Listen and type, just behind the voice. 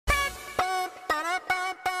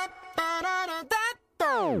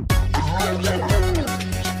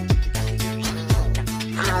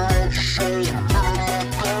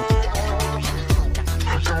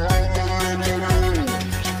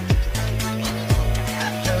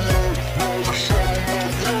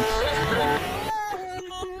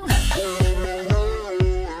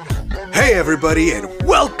Hey everybody, and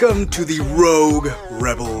welcome to the Rogue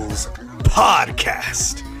Rebels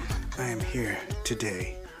podcast. I am here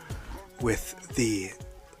today with the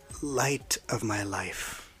light of my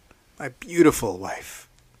life, my beautiful wife,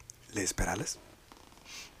 Liz Perales.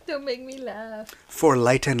 Don't make me laugh. For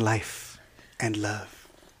light and life and love.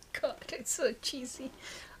 God, it's so cheesy.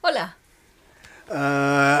 Hola.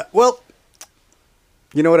 Well,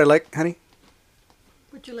 you know what I like, honey?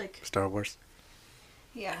 What'd you like? Star Wars.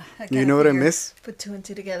 Yeah. You know what I miss? Put two and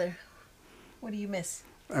two together. What do you miss?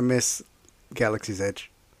 I miss Galaxy's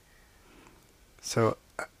Edge. So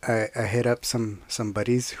I hit up some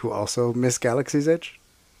buddies who also miss Galaxy's Edge.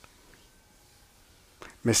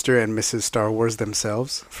 Mr. and Mrs. Star Wars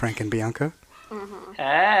themselves, Frank and Bianca. Mm-hmm.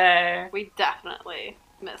 Hey. We definitely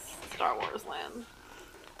miss Star Wars Land.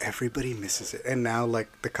 Everybody misses it. And now,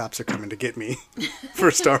 like, the cops are coming to get me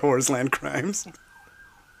for Star Wars Land crimes.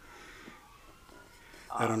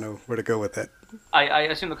 I don't know where to go with that. I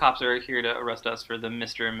assume the cops are here to arrest us for the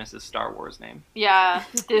Mr. and Mrs. Star Wars name. Yeah,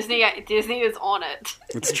 Disney is on it.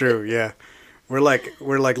 It's true, yeah. We're like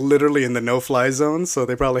literally in the no-fly zone, so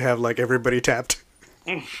they probably have, like, everybody tapped.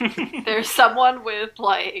 There's someone with,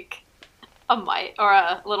 like, a mic or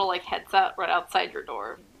a little, like, headset right outside your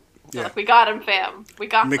door. Yeah. Like, we got him, fam. We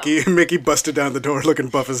got them. Mickey busted down the door looking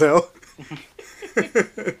buff as hell.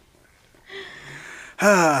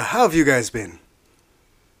 How have you guys been?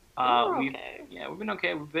 Okay. We've been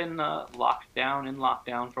okay. We've been locked down in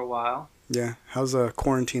lockdown for a while. Yeah, how's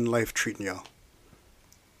quarantine life treating y'all?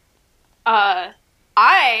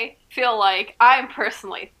 I feel like I'm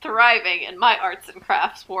personally thriving in my arts and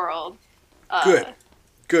crafts world.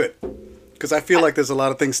 Good. Because I feel like there's a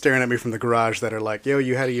lot of things staring at me from the garage that are like, yo,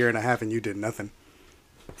 you had a year and a half and you did nothing.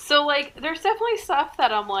 So, like, there's definitely stuff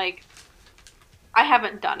that I'm like, I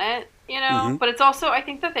haven't done it, you know? Mm-hmm. But it's also, I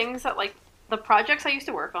think the things that, like, the projects I used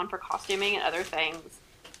to work on for costuming and other things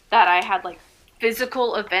that I had, like,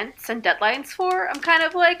 physical events and deadlines for, I'm kind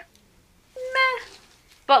of like, meh.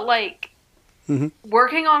 But, like,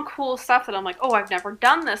 working on cool stuff that I'm like, oh, I've never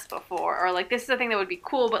done this before. Or, like, this is a thing that would be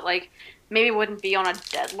cool, but, like, maybe wouldn't be on a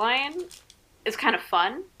deadline is kind of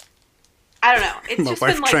fun. I don't know. It's My just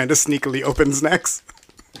wife been, like, trying to sneakily open snacks.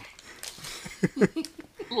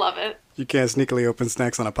 love it. You can't sneakily open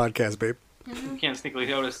snacks on a podcast, babe. You can't sneakily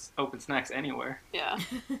notice open snacks anywhere. Yeah.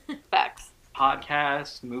 Facts.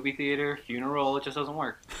 Podcast, movie theater, funeral, it just doesn't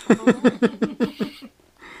work.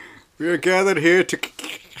 We are gathered here to...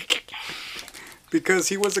 because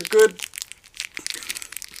he was a good...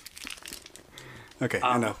 Okay,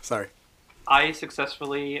 I know. Sorry. I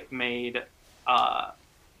successfully made,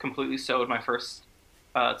 completely sewed my first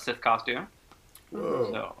Sith costume.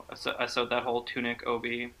 Whoa. So I sewed that whole tunic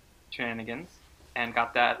obi shenanigans and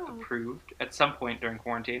got that approved at some point during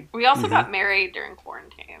quarantine. We also got married during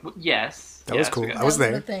quarantine. Yes. That was cool. I was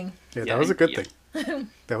there. Thing. Yeah, Yeah, that was a good yeah. thing.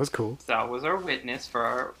 That was cool. That was our witness for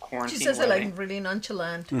our quarantine She says it wedding. like really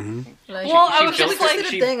nonchalant. Mm-hmm. Like, Well, I she was feels just like like, did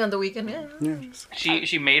she- a thing on the weekend. Yeah. Yeah.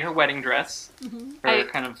 She made her wedding dress, her I-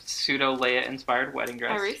 kind of pseudo Leia inspired wedding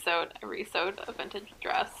dress. I resewed a vintage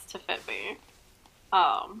dress to fit me.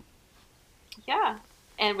 Yeah,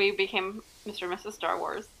 and we became Mr. and Mrs. Star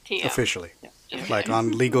Wars TM. Officially. Just Like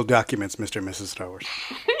on legal documents, Mr. and Mrs. Star Wars.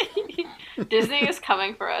 Disney is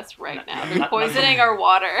coming for us right now. They're Not- poisoning our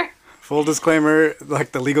water. Full disclaimer,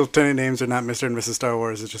 like the legal tenant names are not Mr. and Mrs. Star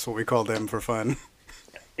Wars, it's just what we call them for fun.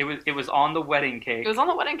 It was on the wedding cake. It was on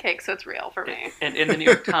the wedding cake, so it's real for me. and in the New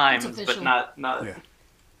York Times, but official. not Yeah.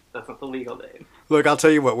 that's not the legal name. Look, I'll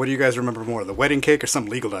tell you what do you guys remember more, the wedding cake or some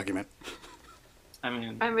legal document? I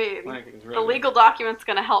mean, wedding cake is really the legal document's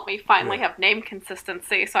going to help me finally have name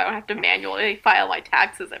consistency, so I don't have to manually file my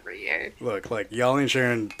taxes every year. Look, like, y'all ain't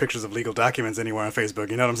sharing pictures of legal documents anywhere on Facebook,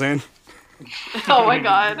 you know what I'm saying? Oh my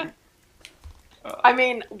god. I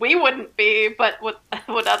mean, we wouldn't be, but with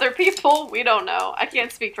other people, we don't know. I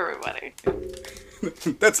can't speak for everybody.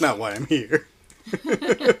 That's not why I'm here.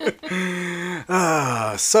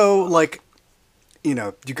 So, like, you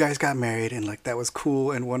know, you guys got married and, like, that was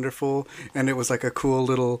cool and wonderful. And it was, like, a cool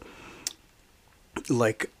little,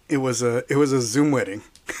 like, it was a Zoom wedding.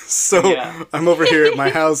 So, Yeah. I'm over here at my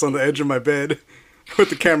house on the edge of my bed with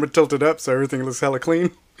the camera tilted up so everything looks hella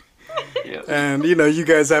clean. Yeah. And, you know, you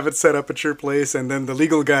guys have it set up at your place, and then the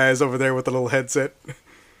legal guy is over there with the little headset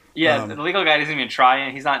Yeah, the legal guy doesn't even try,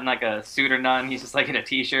 and he's not in like a suit or none. He's just like in a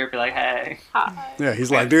t-shirt, be like, "Hey." Hi. Yeah, he's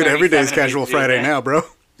We like, have dude, every 37 day's casual of these to do Friday today. now, bro.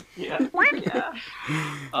 Yeah.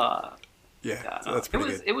 Yeah. Yeah, so that's pretty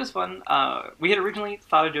good. It was fun. We had originally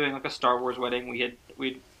thought of doing like a Star Wars wedding.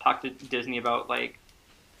 We'd talked to Disney about like,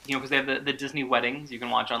 because they have the Disney weddings you can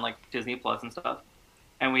watch on like Disney Plus and stuff.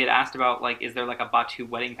 And we had asked about like, is there like a Batu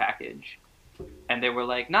wedding package? And they were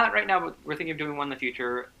like, not right now, but we're thinking of doing one in the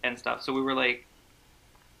future and stuff. So we were like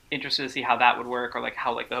interested to see how that would work, or like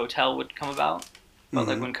how like the hotel would come about. But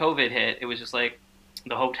like when COVID hit, it was just like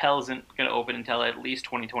the hotel isn't going to open until at least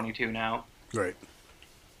 2022 now. Right.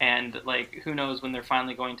 And like who knows when they're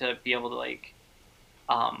finally going to be able to like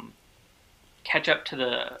catch up to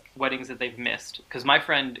the weddings that they've missed. Because my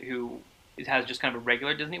friend who has just kind of a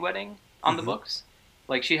regular Disney wedding on the books,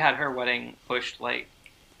 like she had her wedding pushed like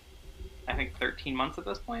I think 13 months at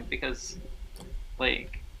this point, because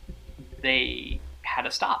like they had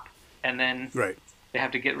to stop, and then Right. they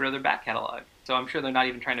have to get rid of their back catalog. So I'm sure they're not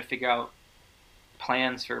even trying to figure out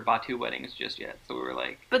plans for Batu weddings just yet. So we were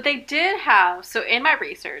like, But they did have, so in my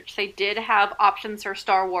research, they did have options for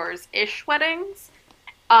Star Wars-ish weddings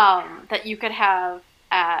that you could have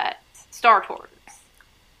at Star Tours.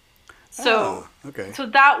 So, okay. so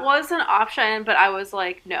that was an option, but I was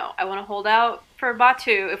like, no, I want to hold out for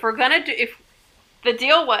Batu. If we're gonna do, if the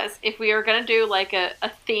deal was, if we were gonna do like a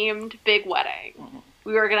themed big wedding,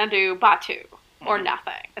 we were gonna do Batu or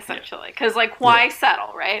nothing, essentially. Because like, why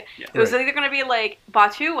settle, right? Yeah. It was Right. either gonna be like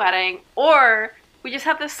Batu wedding, or we just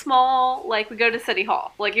have this small, like we go to City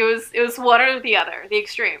Hall. Like it was one or the other, the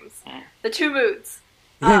extremes, the two moods,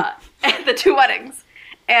 and the two weddings,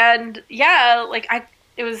 and yeah, like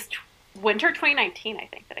it was winter 2019, I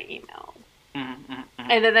think, that I emailed.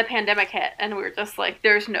 And then the pandemic hit, and we were just like,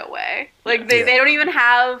 there's no way. Like, they don't even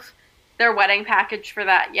have their wedding package for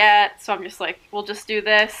that yet, so I'm just like, we'll just do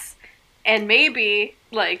this. And maybe,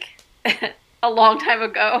 like, a long time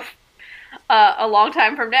ago, a long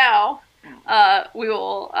time from now, we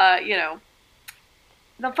will,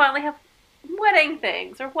 they'll finally have wedding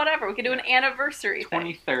things or whatever. We could do an anniversary thing.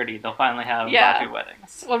 2030, they'll finally have Yeah. Batu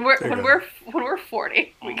weddings. When we're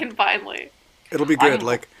 40, we can finally. It'll be good. I'm-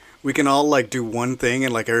 Like, we can all, like, do one thing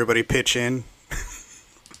and, like, everybody pitch in.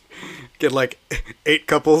 Get, like, 8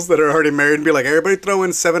 couples that are already married and be like, everybody throw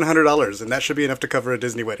in $700, and that should be enough to cover a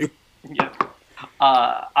Disney wedding. Yeah.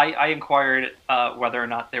 I inquired whether or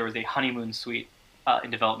not there was a honeymoon suite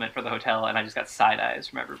in development for the hotel, and I just got side eyes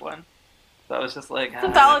from everyone. So I was just like, It's a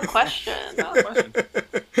valid question. valid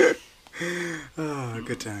question. Oh,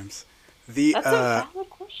 good times. The, That's a valid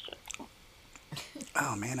question.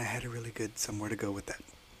 oh, man, I had a really good somewhere to go with that.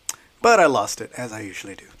 But I lost it, as I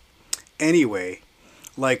usually do. Anyway,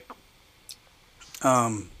 like,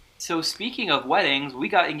 So speaking of weddings, we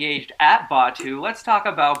got engaged at Batu. Let's talk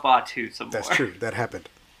about Batu some more. that's true. That happened.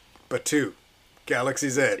 But 2,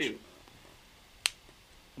 Galaxy's Edge. Dude.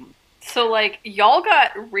 So, like, y'all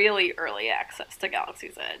got really early access to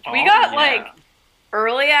Galaxy's Edge. We Oh, got, yeah. like,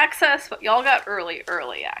 early access, but y'all got early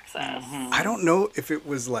access. Mhm. I don't know if it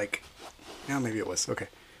was like... No, maybe it was. Okay.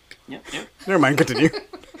 Yep. Never mind, continue.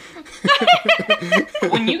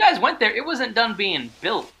 When you guys went there, it wasn't done being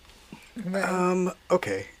built.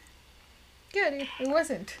 Okay. Yeah, it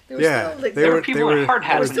wasn't. There was Yeah, still, like, they There were- were people in hard they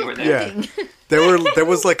hats were when you still were there. Yeah. painting. There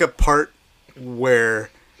was like a part where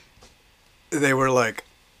they were like,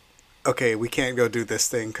 okay, we can't go do this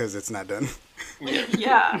thing because it's not done.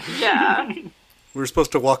 Yeah. We were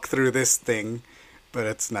supposed to walk through this thing, but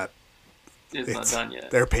it's not. It's not done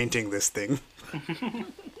yet. They're painting this thing.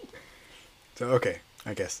 So, okay,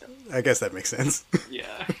 I guess that makes sense.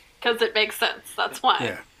 Yeah. Because it makes sense. That's why.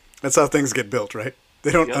 Yeah. That's how things get built, right?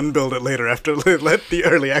 They don't Yep. unbuild it later after let the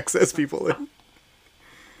early access people in.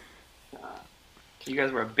 You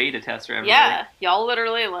guys were a beta tester. Everybody. Yeah. Y'all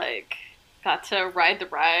literally, like, got to ride the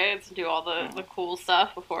rides and do all the cool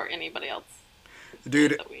stuff before anybody else.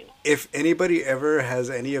 Dude, that we know. if anybody ever has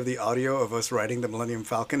any of the audio of us riding the Millennium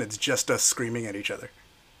Falcon, it's just us screaming at each other.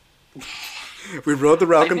 We rode the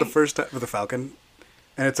Falcon the think- first time with the Falcon,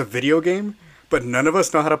 and it's a video game, but none of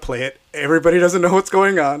us know how to play it. Everybody doesn't know what's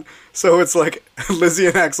going on, so it's like Lizzie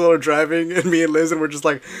and Axel are driving, and me and Liz, and we're just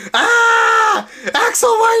like, ah, Axel,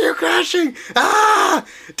 why are you crashing? Ah,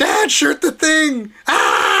 Dad, shoot the thing!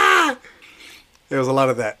 Ah! There was a lot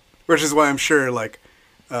of that, which is why I'm sure, like,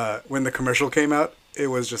 when the commercial came out, it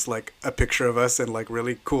was just like a picture of us and like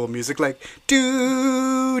really cool music, like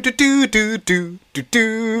do do do do do do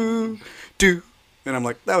do do, and I'm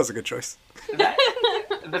like, that was a good choice.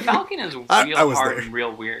 The Falcon is real I was hard there. and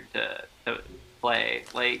real weird to play.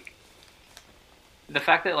 Like the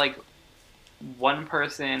fact that like one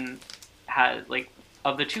person has like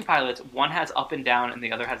of the two pilots, one has up and down and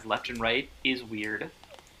the other has left and right, is weird.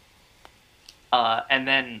 And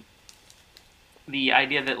then the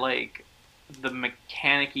idea that, like, the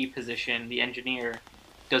mechanic-y position, the engineer,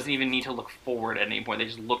 doesn't even need to look forward at any point. They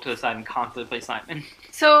just look to the side and constantly play Simon.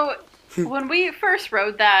 So, when we first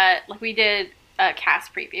rode that, like, we did a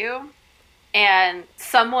cast preview, and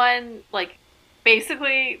someone, like,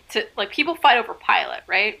 basically, people fight over pilot,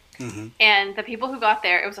 right? Mm-hmm. And the people who got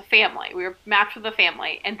there, it was a family. We were matched with a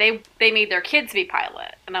family, and they made their kids be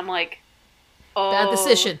pilot. And I'm like, oh. Bad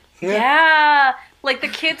decision. Yeah. Like, the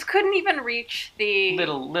kids couldn't even reach the...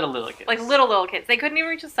 Little kids. Like, little kids. They couldn't even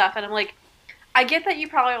reach the stuff. And I'm like, I get that you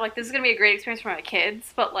probably are like, this is going to be a great experience for my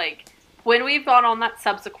kids. But, like, when we've gone on that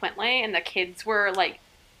subsequently, and the kids were, like,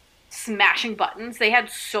 smashing buttons, they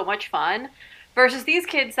had so much fun. Versus these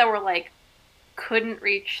kids that were, like, couldn't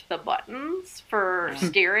reach the buttons for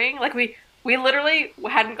steering. Like, we literally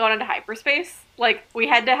hadn't gone into hyperspace. Like, we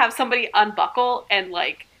had to have somebody unbuckle and,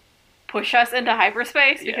 like, push us into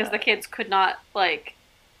hyperspace because the kids could not, like,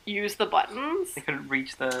 use the buttons. They couldn't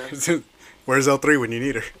reach the... Where's L3 when you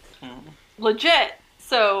need her? Legit.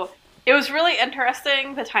 So, it was really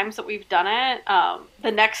interesting the times that we've done it.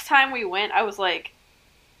 The next time we went, I was like...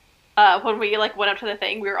 when we, like, went up to the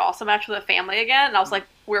thing, we were also matched with a family again, and I was like,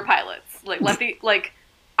 we're pilots. Like, like,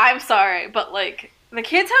 I'm sorry, but, like, the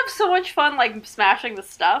kids have so much fun, like, smashing the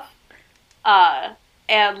stuff.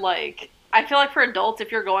 And, like, I feel like for adults,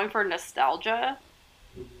 if you're going for nostalgia,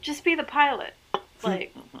 just be the pilot.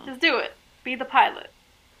 Like, just do it. Be the pilot.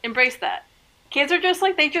 Embrace that. Kids are just,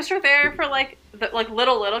 like, they just are there for, like,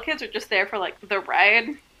 little kids are just there for, like, the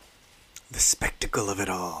ride. The spectacle of it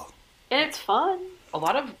all. And it's fun. A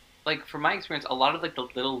lot of, like, from my experience, a lot of, like, the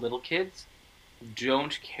little kids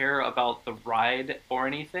don't care about the ride or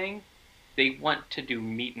anything. They want to do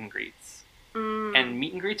meet and greets. And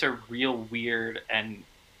meet and greets are real weird and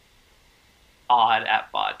odd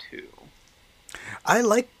at Batuu. I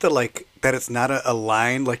like that it's not a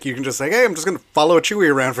line, like you can just say, hey, I'm just going to follow Chewie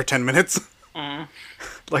around for 10 minutes.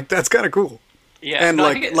 Like, that's kind of cool. Yeah. And,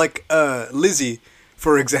 no, Lizzie,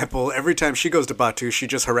 for example, every time she goes to Batuu, she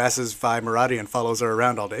just harasses Vi Marathi and follows her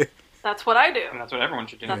around all day. That's what I do. And that's what everyone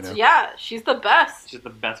should do. Yeah, she's the best. She's the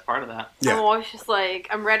best part of that. Yeah. I'm always just like,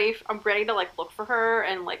 I'm ready to, like, look for her,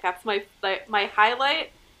 and, like, that's my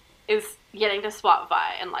highlight is getting to spot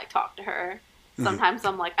Vi and, like, talk to her. Sometimes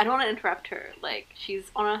I'm like, I don't want to interrupt her. Like, she's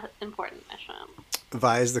on an important mission.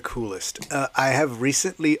 Vi is the coolest. I have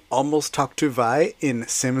recently almost talked to Vi in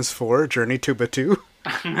Sims 4 Journey to Batuu,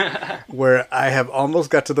 where I have almost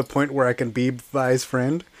got to the point where I can be Vi's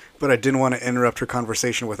friend, but I didn't want to interrupt her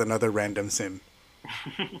conversation with another random sim.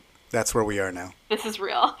 That's where we are now. This is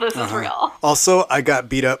real. This is real. Also, I got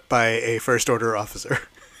beat up by a First Order officer.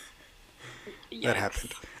 That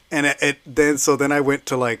happened. And then I went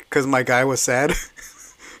to, like, because my guy was sad.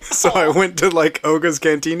 So I went to, like, Oga's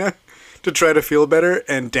Cantina to try to feel better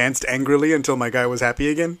and danced angrily until my guy was happy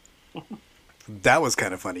again. That was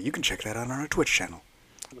kind of funny. You can check that out on our Twitch channel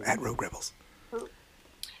at Rogue Rebels.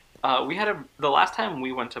 The last time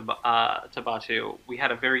we went to Batuu, we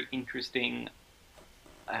had a very interesting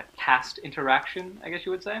cast interaction, I guess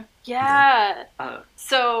you would say. Yeah.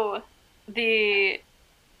 So we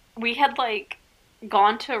had, like,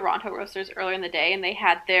 gone to Ronto Roasters earlier in the day, and they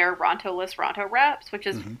had their Ronto-less Ronto wraps, which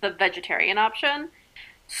is the vegetarian option.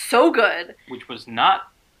 So good. Which was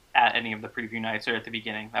not at any of the preview nights or at the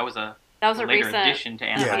beginning. That was a later recent addition to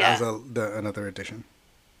Anaheim. Yeah, that was another addition.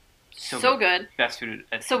 So good. Best food.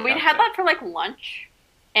 So we'd had that for, like, lunch,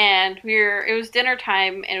 and it was dinner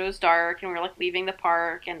time, and it was dark, and we were, like, leaving the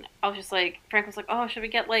park, and I was just like, Frank was like, oh, should we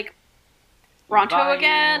get, like, Ronto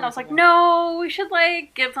again? I was like, no, we should,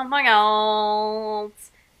 like, get something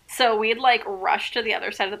else. So we'd, like, rushed to the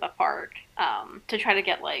other side of the park to try to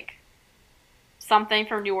get, like, something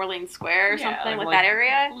from New Orleans Square or something, like that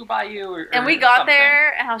area. Blue Bayou and we got something.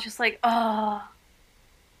 there, and I was just like, oh,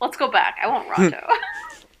 let's go back. I want Ronto.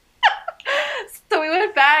 So we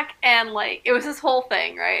went back, and, like, it was this whole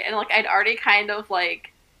thing, right? And, like, I'd already kind of,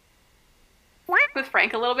 like, with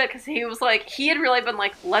Frank a little bit, because he was like, he had really been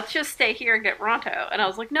like, let's just stay here and get Ronto. And I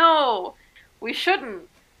was like, no, we shouldn't.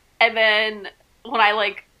 And then when I,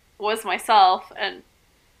 like, was myself and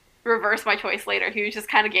reversed my choice later, he just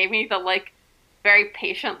kind of gave me the, like, very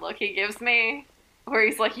patient look he gives me, where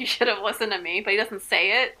he's like, you should have listened to me, but he doesn't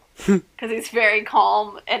say it, because he's very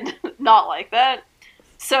calm and not like that.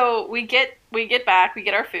 So we get back, we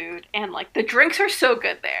get our food, and, like, the drinks are so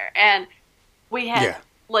good there. And we had,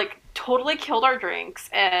 like, totally killed our drinks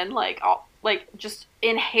and, like, just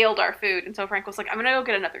inhaled our food. And so Frank was like, I'm gonna go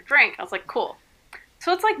get another drink. I was like, cool.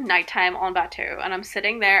 So it's, like, nighttime on Batuu, and I'm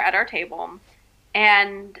sitting there at our table,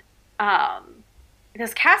 and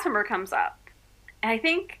this cast member comes up, and I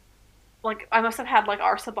think like I must have had like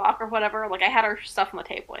our sabacc or whatever. Like I had our stuff on the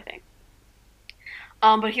table, I think.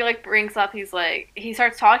 But he like brings up, he's like, he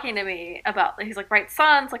starts talking to me about, he's like, Bright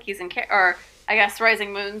Suns, like he's in, or I guess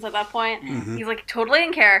Rising Moons at that point. Mm-hmm. He's like totally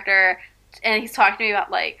in character, and he's talking to me about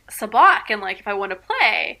like sabacc and like if I want to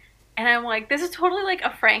play. And I'm like, this is totally like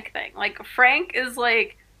a Frank thing. Like Frank is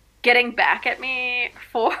like getting back at me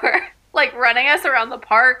for like running us around the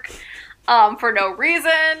park for no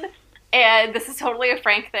reason. And this is totally a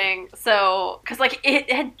Frank thing. So, because like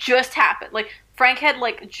it had just happened. Like Frank had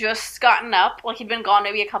like just gotten up. Like he'd been gone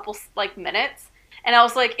maybe a couple like minutes. And I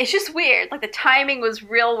was like, it's just weird. Like the timing was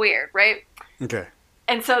real weird, right? Okay.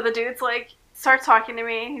 And so the dude's like starts talking to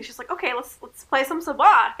me. He's just like, okay, let's play some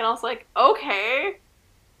sabacc. And I was like, okay.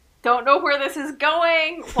 Don't know where this is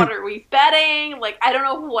going. What are we betting? Like, I don't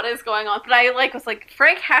know what is going on. But I like was like,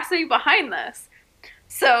 Frank has to be behind this.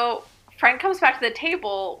 So Frank comes back to the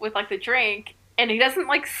table with like the drink, and he doesn't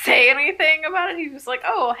like say anything about it. He's just like,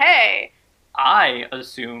 oh, hey. I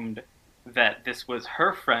assumed that this was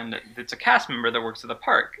her friend that's a cast member that works at the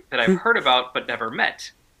park that I've heard about but never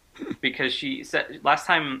met. Because she said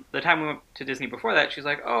the time we went to Disney before that, she's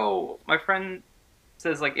like, oh, my friend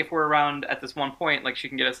says like if we're around at this one point, like she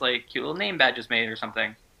can get us like cute little name badges made or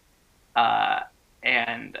something.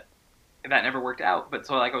 And that never worked out. But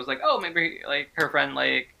so like I was like, oh, maybe like her friend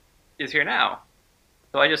like is here now.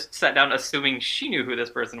 So I just sat down assuming she knew who this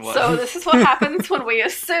person was. So this is what happens when we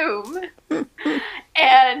assume.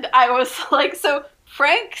 And I was like, so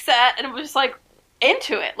Frank sat and was just like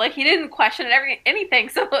into it. Like he didn't question anything.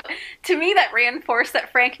 So to me that reinforced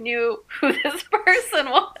that Frank knew who this person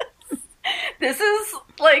was. This is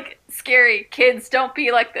like scary. Kids, don't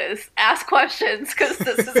be like this. Ask questions because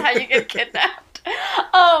this is how you get kidnapped.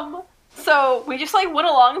 So we just like went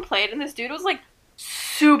along and played, and this dude was like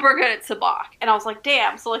super good at sabacc, and I was like,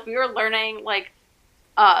 damn. So like we were learning like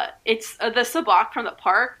it's the sabacc from the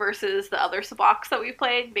park versus the other sabaccs that we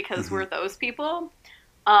played because we're those people.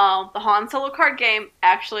 The Han Solo card game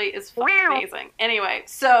actually is fucking amazing. Anyway,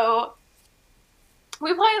 so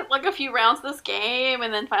we played like a few rounds of this game,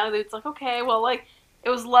 and then finally it's like, okay, well, like it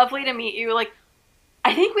was lovely to meet you. Like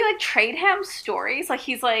I think we like trade him stories. Like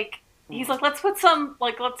he's like let's put something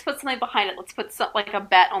behind it. Let's put some like a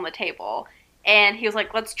bet on the table. And he was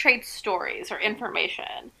like, let's trade stories or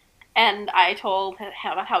information. And I told him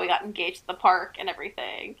about how we got engaged at the park and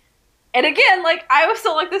everything. And again, like, I was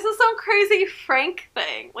still like, this is some crazy Frank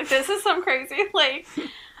thing. Like, this is some crazy, like,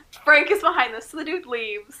 Frank is behind this. So the dude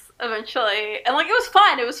leaves eventually. And, like, it was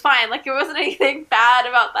fun. It was fine. Like, it wasn't anything bad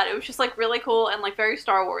about that. It was just, like, really cool and, like, very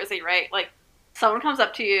Star Wars-y, right? Like, someone comes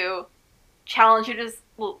up to you, challenge you to,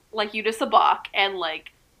 like, you to sabacc, and,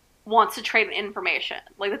 like, wants to trade information.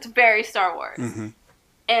 Like, that's very Star Wars. Mm-hmm.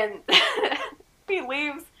 And he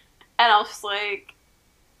leaves, and I was just like,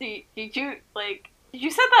 did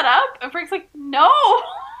you set that up? And Frank's like, no!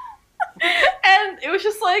 And it was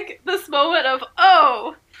just like this moment of,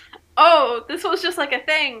 oh, this was just like a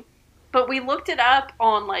thing. But we looked it up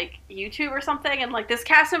on like YouTube or something, and like this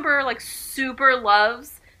cast member like super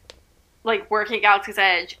loves like working at Galaxy's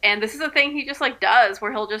Edge, and this is a thing he just like does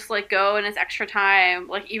where he'll just like go in his extra time,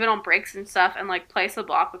 like even on breaks and stuff, and like play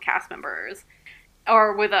sabacc with cast members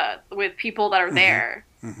or with people that are there.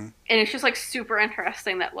 Mm-hmm. And it's just like super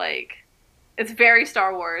interesting that like it's very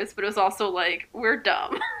Star Wars, but it was also like we're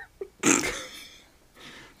dumb.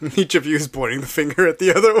 Each of you is pointing the finger at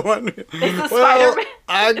the other one. It's the well, Spider-Man.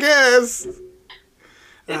 I guess. It's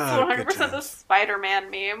 100% the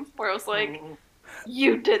Spider-Man meme where it was like,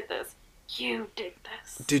 you did this. You did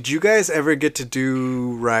this. Did you guys ever get to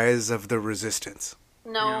do Rise of the Resistance?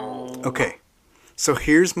 No. Okay. So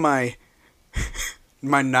here's my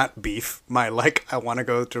not beef. My like I want to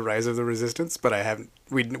go to Rise of the Resistance, but I haven't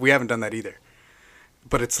we haven't done that either.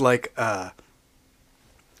 But it's like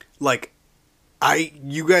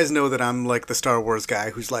you guys know that I'm like the Star Wars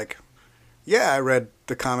guy who's like, yeah, I read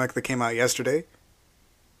the comic that came out yesterday.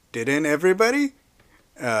 Didn't everybody?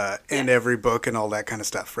 And every book and all that kind of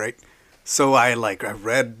stuff, right? So I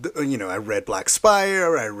read Black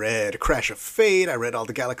Spire, I read Crash of Fate, I read all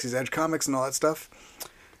the Galaxy's Edge comics and all that stuff.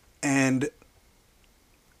 And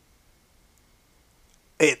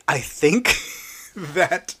I think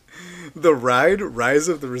that the ride, Rise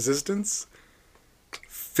of the Resistance,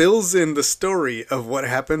 fills in the story of what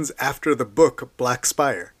happens after the book Black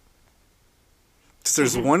Spire. So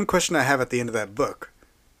there's one question I have at the end of that book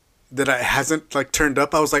that I hasn't like turned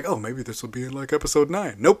up. I was like, oh, maybe this will be in like episode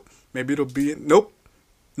 9. Nope. Maybe it'll be in... Nope.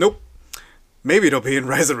 Maybe it'll be in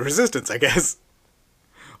Rise of the Resistance, I guess.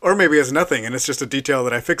 Or maybe it's nothing, and it's just a detail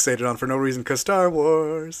that I fixated on for no reason, because Star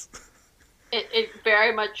Wars. It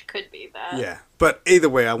very much could be that. Yeah, but either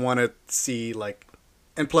way, I want to see, like...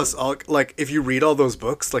 And plus, if you read all those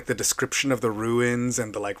books, like, the description of the ruins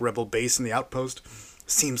and the, like, rebel base and the outpost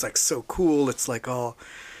seems, like, so cool. It's, like, all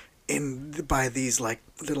by these, like,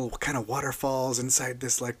 little kind of waterfalls inside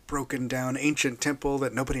this, like, broken down ancient temple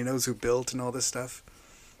that nobody knows who built and all this stuff.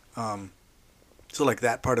 So, like,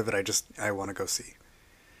 that part of it, I want to go see.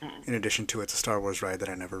 In addition to it's a Star Wars ride that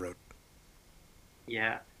I never rode.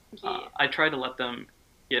 Yeah. I tried to let them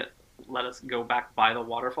let us go back by the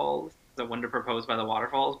waterfalls. I wanted to propose by the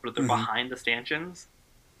waterfalls, but they're behind the stanchions.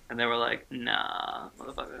 And they were like, nah,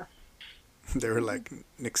 motherfucker. They were like,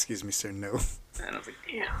 excuse me, sir, no. And I was like,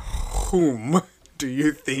 damn. Whom do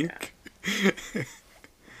you think? Yeah.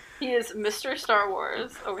 He is Mr. Star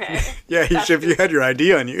Wars, okay. Yeah, if you had your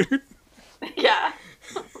ID on you. Yeah.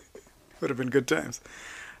 Would have been good times.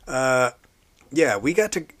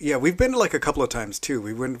 We've been like a couple of times too.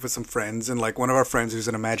 We went with some friends, and like one of our friends who's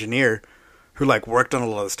an Imagineer who like worked on a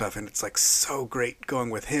lot of stuff, and it's like so great going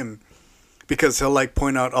with him because he'll like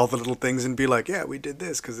point out all the little things and be like, yeah, we did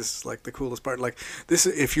this because this is like the coolest part. Like this,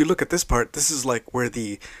 if you look at this part, this is like where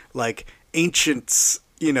the like ancients,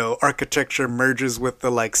 architecture merges with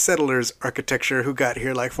the like settlers architecture who got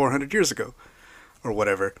here like 400 years ago or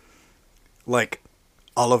whatever. Like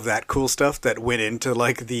all of that cool stuff that went into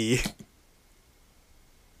like the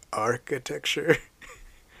architecture.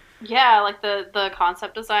 Yeah, like the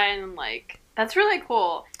concept design, like that's really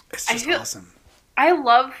cool. It's just awesome. I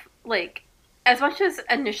love, like, as much as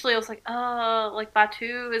initially I was like, like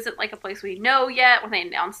Batuu isn't like a place we know yet when they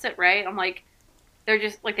announced it, right? I'm like, they're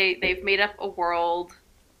just like they've made up a world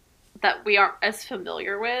that we aren't as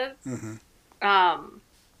familiar with. Mm-hmm.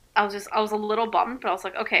 I was a little bummed, but I was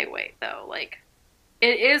like, okay, wait though, like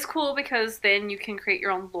it is cool because then you can create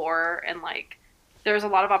your own lore and like there's a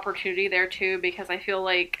lot of opportunity there too, because I feel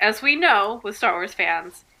like, as we know with Star Wars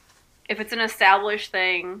fans, if it's an established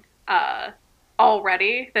thing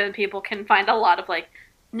already, then people can find a lot of like,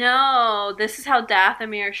 no, this is how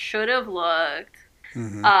Dathomir should have looked.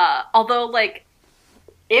 Mm-hmm. Although, like,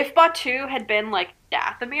 if Batuu had been like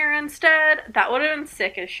Dathomir instead, that would have been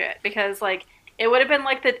sick as shit, because like it would have been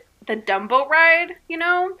like the Dumbo ride,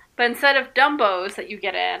 but instead of Dumbos that you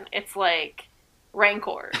get in, it's like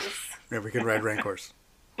Rancors. Yeah, we could ride Rancors.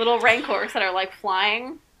 Little Rancors that are like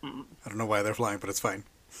flying. I don't know why they're flying, but it's fine.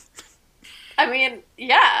 I mean,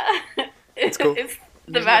 yeah. It's cool. It's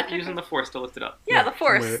the magic. Using the Force to lift it up. Yeah, the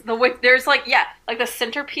Force. There's like, like the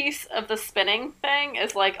centerpiece of the spinning thing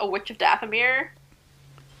is like a Witch of Dathomir.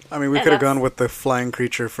 I mean, we could have gone with the flying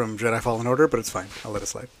creature from Jedi Fallen Order, but it's fine. I'll let it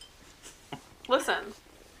slide. Listen,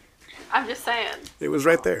 I'm just saying. It was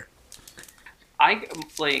right there.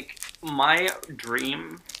 My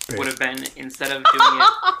dream would have been, instead of doing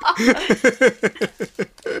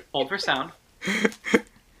it... Hold for sound.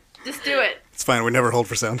 Just do it. It's fine, we never hold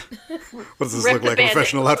for sound. What does this Rip look the like, a Band-Aid.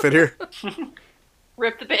 professional outfit here?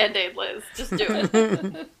 Rip the Band-Aid, Liz. Just do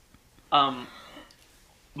it.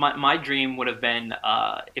 My dream would have been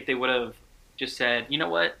if they would have just said, you know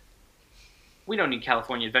what? We don't need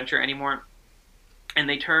California Adventure anymore. And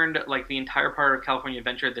they turned, like, the entire part of California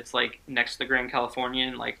Adventure that's, like, next to the Grand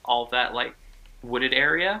Californian, like, all of that, like, wooded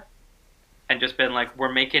area, and just been like, we're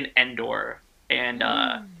making Endor, and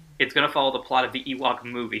it's going to follow the plot of the Ewok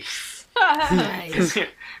movies. Nice.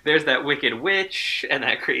 There's that wicked witch and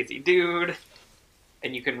that crazy dude,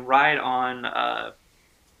 and you can ride on, what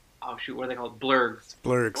are they called? Blurgs.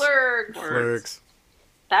 Blurgs.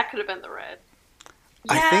 That could have been the red.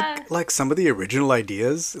 Yeah. I think, like, some of the original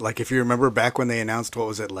ideas, like, if you remember back when they announced, what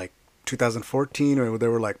was it, like, 2014, or they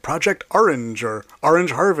were like, Project Orange, or Orange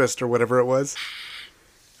Harvest, or whatever it was.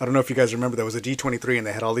 I don't know if you guys remember, there was a D23, and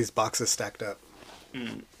they had all these boxes stacked up.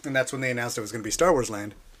 And that's when they announced it was going to be Star Wars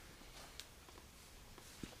Land.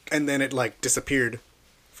 And then it, like, disappeared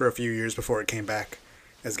for a few years before it came back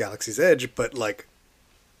as Galaxy's Edge, but, like,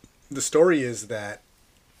 the story is that,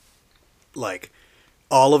 like,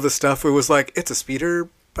 all of the stuff, it was like, it's a speeder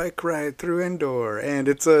bike ride through Endor, and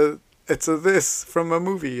it's a this from a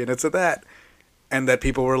movie, and it's a that. And that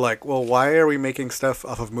people were like, well, why are we making stuff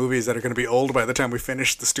off of movies that are going to be old by the time we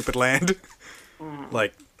finish the stupid land?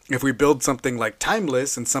 Like, if we build something, like,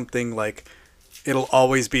 timeless, and something, like, it'll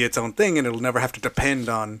always be its own thing, and it'll never have to depend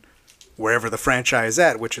on wherever the franchise is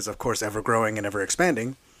at, which is, of course, ever-growing and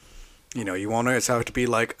ever-expanding. You won't always have to be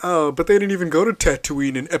like, oh, but they didn't even go to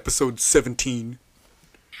Tatooine in Episode 17.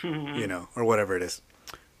 Or whatever it is.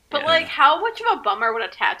 But, like, how much of a bummer would a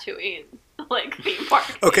Tatooine? like theme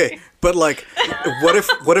park. Okay, but like, what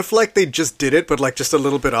if like they just did it, but like just a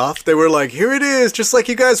little bit off? They were like, here it is, just like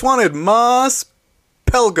you guys wanted, Mas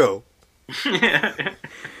Pelgo. And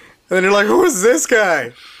then you're like, who is this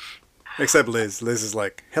guy? Except Liz. Liz is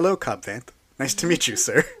like, hello, Cobb Vanth. Nice to meet you,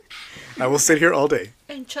 sir. I will sit here all day.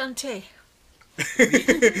 Enchante.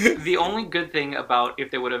 The only good thing about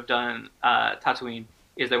if they would have done Tatooine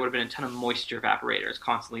is there would have been a ton of moisture evaporators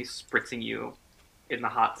constantly spritzing you in the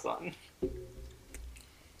hot sun.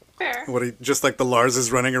 Fair. What? Just like the Lars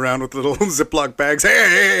is running around with little Ziploc bags.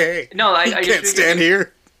 Hey! No, I you just can't stand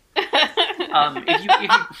here. If you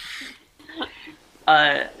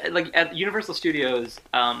like at Universal Studios,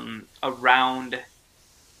 around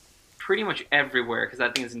pretty much everywhere, because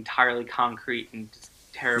that thing is entirely concrete and just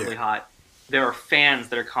terribly hot. There are fans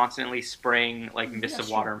that are constantly spraying like mists of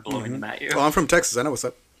water and blowing them at you. Well, I'm from Texas. I know what's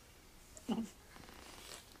up.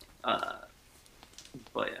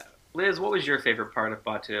 But yeah, Liz, what was your favorite part of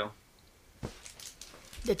Batuu?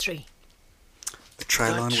 The tree. The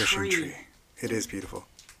Trilon The Wishing tree. Tree. It is beautiful.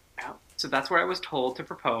 So that's where I was told to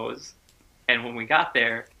propose. And when we got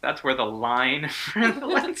there, that's where the line for the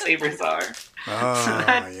lightsabers are. Oh, So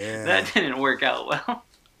yeah. that didn't work out well.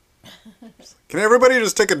 Can everybody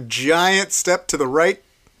just take a giant step to the right?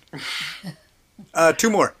 2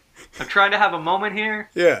 more. I'm trying to have a moment here.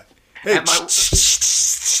 Yeah. Hey, At my-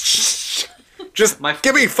 just My-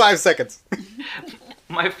 give me 5 seconds.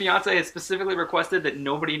 My fiance has specifically requested that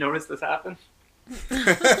nobody notice this happen.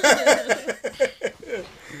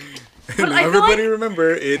 But I feel Everybody like-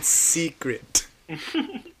 remember, it's secret.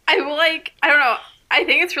 I don't know. I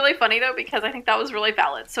think it's really funny though because I think that was really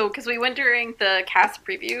valid. So because we went during the cast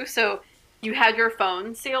preview, so you had your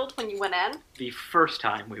phone sealed when you went in. The first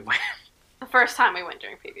time we went. The first time we went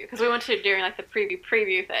during preview because we went to during like the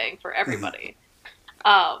preview thing for everybody.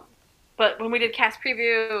 But when we did cast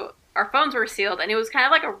preview, our phones were sealed, and it was kind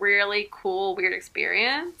of like a really cool, weird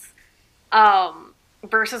experience.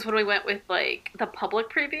 Versus when we went with like the public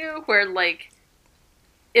preview, where like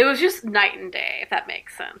it was just night and day, if that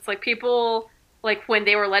makes sense. Like people, like when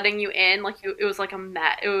they were letting you in, like it was like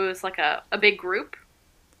it was like a big group,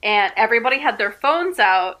 and everybody had their phones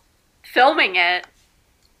out, filming it,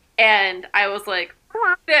 and I was like,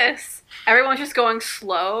 this. Everyone's just going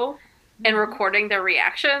slow and recording their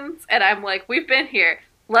reactions, and I'm like, we've been here.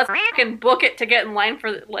 Let's fucking book it to get in line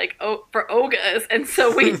for like for Ogas, and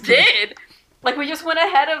so we did. Like we just went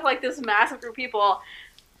ahead of like this massive group of people,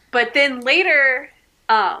 but then later,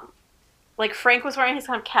 like Frank was wearing his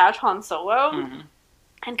kind of cash Han Solo,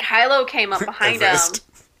 and Kylo came up behind him. vest.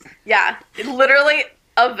 Yeah, literally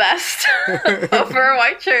a vest over a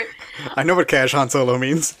white shirt. I know what Cash Han Solo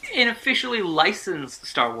means. An officially licensed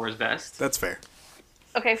Star Wars vest. That's fair.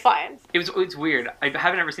 Okay, fine. It's weird. I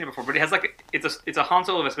haven't ever seen it before, but it has like it's a Han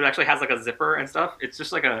Solo vest, but it actually has like a zipper and stuff. It's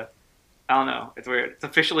just like a I don't know. It's weird. It's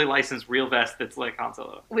officially licensed real vest that's like Han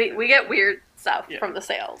Solo. We get weird stuff from the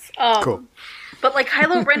sales. Cool. But like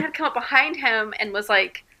Kylo Ren had come up behind him and was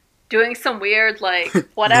like doing some weird like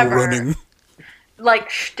whatever Running. like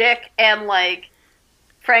shtick, and like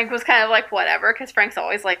Frank was kind of like whatever because Frank's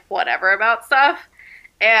always like whatever about stuff,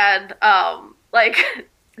 and like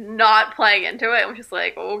not playing into it. I'm just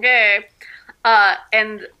like okay,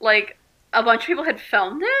 and like a bunch of people had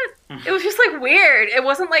filmed it. It was just like weird. It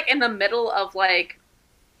wasn't like in the middle of like.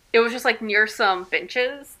 It was just like near some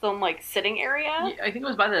benches, some like sitting area. Yeah, I think it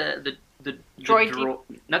was by the Droid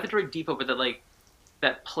not the Droid Depot, but the like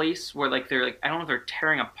that place where like they're like I don't know if they're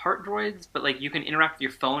tearing apart droids, but like you can interact with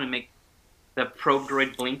your phone and make the probe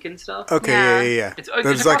droid blink and stuff. Okay, yeah. It's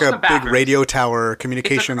There's like across a the big bathrooms. radio tower,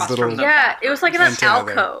 communications across little from the- Yeah, it was like in an Antenna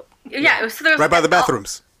there. alcove. Yeah, it was so there was right like by the an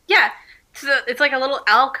bathrooms. Yeah, so it's like a little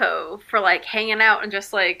alcove for like hanging out and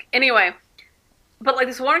just like anyway. But like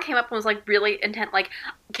this woman came up and was like really intent, like,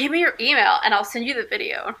 give me your email and I'll send you the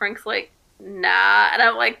video. And Frank's like, nah. And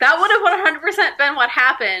I'm like, that would have 100% been what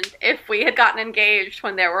happened if we had gotten engaged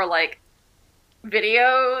when there were like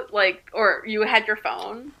video, like, or you had your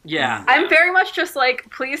phone. Yeah. I'm very much just like,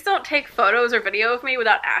 please don't take photos or video of me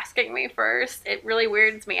without asking me first. It really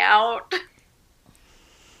weirds me out.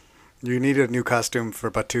 You need a new costume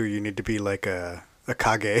for Batuu. You need to be like a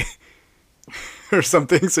Kage or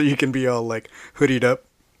something so you can be all like hoodied up.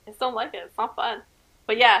 I just don't like it. It's not fun.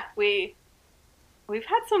 But yeah, we've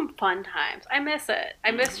had some fun times. I miss it.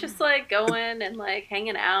 I miss just like going and like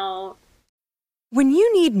hanging out. When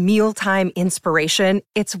you need mealtime inspiration,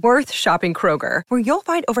 it's worth shopping Kroger, where you'll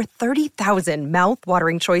find over 30,000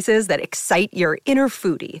 mouth-watering choices that excite your inner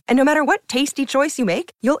foodie. And no matter what tasty choice you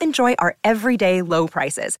make, you'll enjoy our everyday low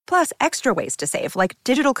prices, plus extra ways to save, like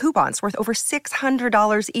digital coupons worth over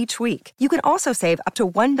 $600 each week. You can also save up to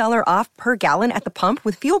 $1 off per gallon at the pump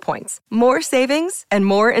with fuel points. More savings and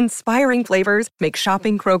more inspiring flavors make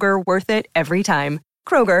shopping Kroger worth it every time.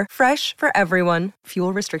 Kroger, fresh for everyone.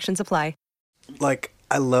 Fuel restrictions apply. Like,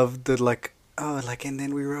 I love the, like, oh, like, and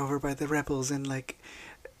then we were over by the rebels, and, like,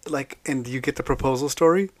 and you get the proposal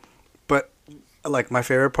story. But, like, my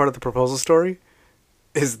favorite part of the proposal story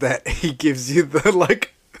is that he gives you the,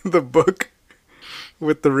 like, the book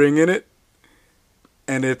with the ring in it,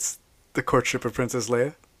 and it's The Courtship of Princess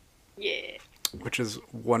Leia. Yeah. Which is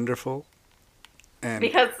wonderful. And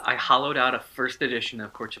Because, I hollowed out a first edition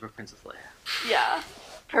of Courtship of Princess Leia. yeah,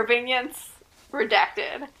 convenience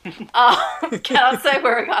redacted. Cannot say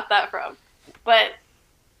where I got that from. But,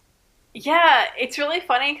 yeah, it's really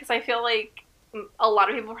funny because I feel like a lot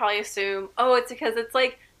of people probably assume, oh, it's because it's,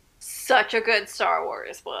 like, such a good Star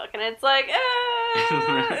Wars book. And it's like, it's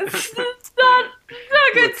not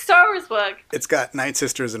a good Star Wars book. it's got Night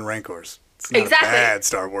Sisters and Rancors. It's not Exactly. a bad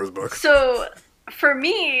Star Wars book. So, for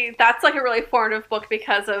me, that's, like, a really formative book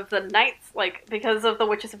because of the Knights, like, because of the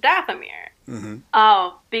Witches of Dathomir.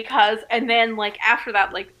 Mm-hmm. Because, and then, like, after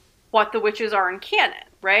that, like, what the witches are in canon,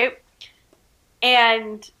 right?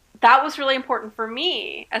 And that was really important for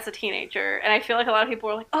me as a teenager. And I feel like a lot of people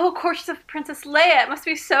were like, oh, Courtship of Princess Leia, it must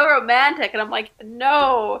be so romantic. And I'm like,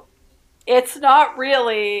 no, it's not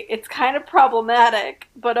really. It's kind of problematic,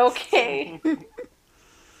 but okay.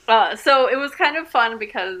 So it was kind of fun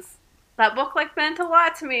because that book, like, meant a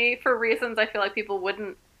lot to me for reasons I feel like people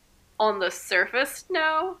wouldn't on the surface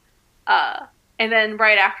know. And then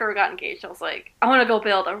right after we got engaged, I was like, I want to go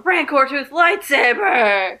build a Rancor Tooth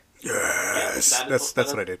lightsaber! Yes, Yeah, that's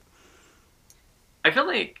what I did. I feel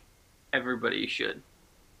like everybody should.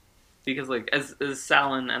 Because, like, as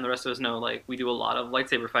Salin and the rest of us know, like, we do a lot of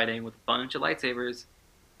lightsaber fighting with a bunch of lightsabers,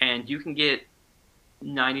 and you can get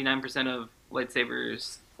 99% of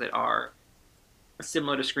lightsabers that are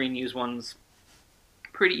similar to screen-used ones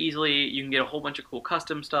pretty easily. You can get a whole bunch of cool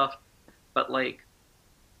custom stuff, but, like,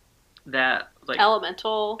 that, like,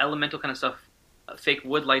 Elemental kind of stuff, fake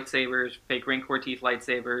wood lightsabers, fake Rancor teeth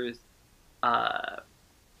lightsabers,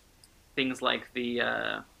 things like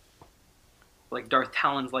the like Darth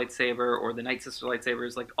Talon's lightsaber or the Night Sister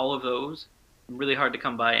lightsabers, like all of those, really hard to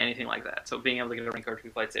come by anything like that. So being able to get a Rancor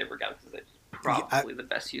tooth lightsaber, Galaxy's Edge, is probably the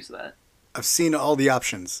best use of that. I've seen all the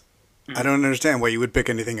options. Mm-hmm. I don't understand why you would pick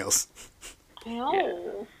anything else. I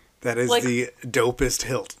know. That is Like- the dopest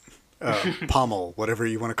hilt. Pommel, whatever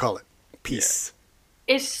you want to call it. Piece.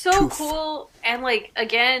 It's so Tooth. cool, and, like,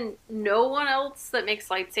 again, no one else that makes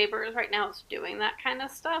lightsabers right now is doing that kind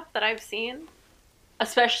of stuff that I've seen.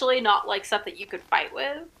 Especially not, like, stuff that you could fight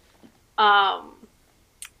with.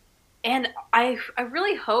 And I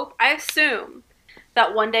really hope, I assume,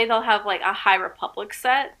 that one day they'll have, like, a High Republic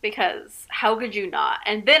set, because how could you not?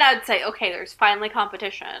 And then I'd say, okay, there's finally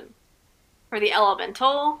competition for the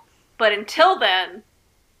Elemental, but until then,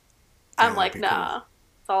 I'm that'd like, be nah, cool.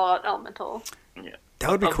 it's all about Elemental. That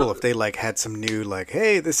would be cool if they like had some new like,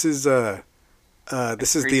 hey, this is the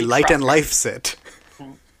Crazy Light and crossover. Life set.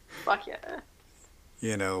 Fuck yeah.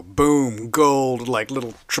 You know, boom, gold, like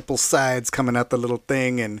little triple sides coming out the little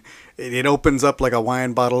thing, and it opens up like a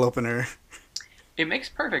wine bottle opener. It makes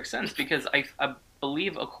perfect sense because I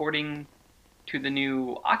believe, according to the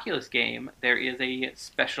new Oculus game, there is a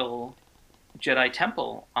special Jedi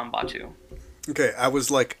Temple on Batu. Okay, I was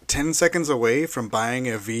like 10 seconds away from buying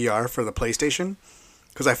a VR for the PlayStation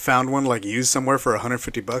because I found one like used somewhere for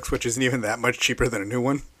 $150, which isn't even that much cheaper than a new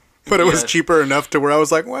one. But it was Yes. cheaper enough to where I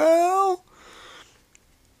was like, well.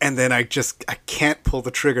 And then I can't pull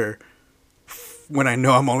the trigger when I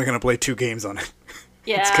know I'm only going to play 2 games on it.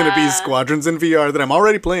 Yeah. It's going to be Squadrons in VR that I'm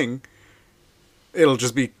already playing. It'll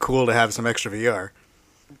just be cool to have some extra VR.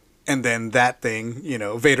 And then that thing, you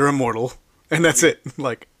know, Vader Immortal. And that's it.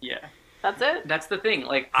 Like, Yeah. That's it? That's the thing.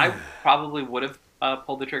 Like, I probably would have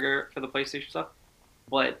pulled the trigger for the PlayStation stuff,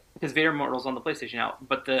 but because Vader Immortal's on the PlayStation now.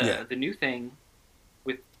 But the new thing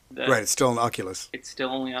with the right, it's still an Oculus. it's still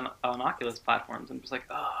only on Oculus platforms, and it's like,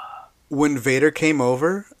 When Vader came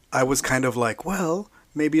over, I was kind of like, well,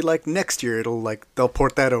 maybe like next year they'll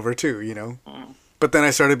port that over too, you know? Mm. But then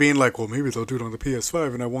I started being like, well, maybe they'll do it on the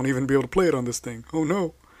PS5 and I won't even be able to play it on this thing. Oh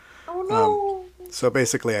no. Oh no. So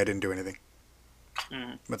basically I didn't do anything.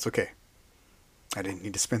 Mm. That's okay. I didn't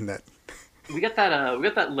need to spend that. we got that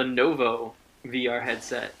Lenovo VR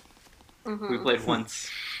headset. Mhm. We played once.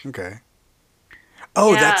 Okay.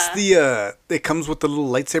 Oh, Yeah. that's the it comes with the little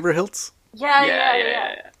lightsaber hilts?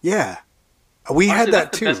 Yeah. Yeah. We had Honestly, that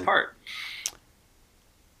that's too. the best part.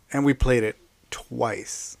 And we played it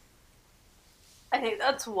twice. I think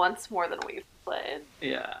that's once more than we've played.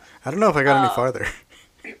 Yeah. I don't know if I got any farther.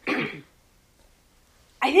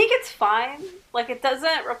 I think it's fine. Like, it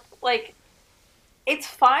doesn't, it's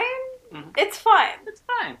fine. Mhm. It's fine. It's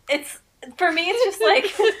fine. It's, for me, it's just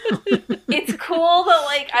like, it's cool that,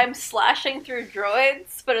 like, I'm slashing through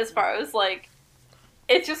droids, but as far as, like,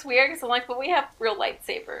 it's just weird because I'm like, but we have real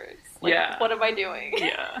lightsabers. Like, Yeah. what am I doing?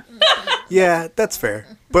 Yeah. Yeah, that's fair.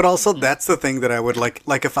 But also, that's the thing that I would like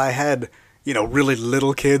if I had, really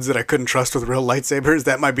little kids that I couldn't trust with real lightsabers,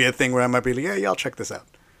 that might be a thing where I might be like, yeah, y'all check this out.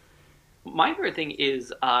 My favorite thing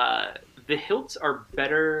is the hilts are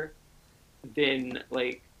better than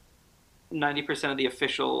like 90% of the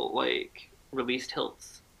official like released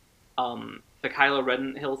hilts. The Kylo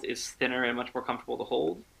Ren hilt is thinner and much more comfortable to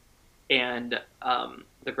hold, and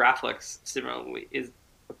the Graflex similarly is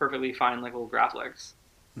a perfectly fine like little Graflex.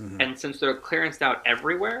 Mm-hmm. And since they're clearanced out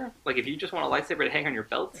everywhere, like if you just want a lightsaber to hang on your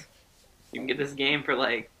belt, you can get this game for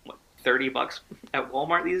like what, $30 at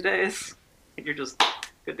Walmart these days. And you're just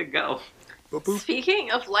good to go. Boop, boop.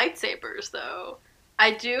 Speaking of lightsabers, though,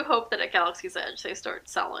 I do hope that at Galaxy's Edge they start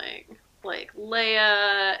selling, like,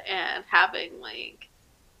 Leia and having, like,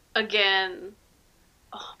 again,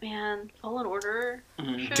 oh man, Fallen Order.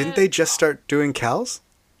 Mhm. shit. Didn't they just start doing cows?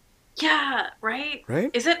 Yeah, right? Right?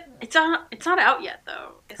 Is it? It's not out yet,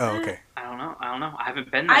 though. Is Oh, it? okay. I don't know. I haven't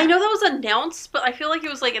been there. I know that was announced, but I feel like it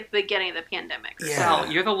was, like, at the beginning of the pandemic. Or Yeah. something.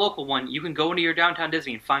 Sal, you're the local one. You can go into your downtown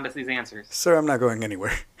Disney and find us these answers. Sir, I'm not going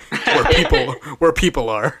anywhere. where people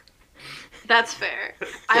are. That's fair.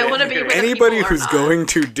 I want to be where the Anybody people are who's not. going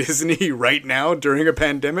to Disney right now during a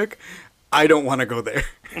pandemic, I don't want to go there.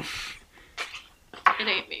 It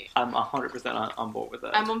ain't me. I'm 100% on board with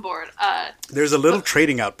that. I'm on board. There's a little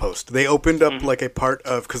trading outpost. They opened up like a part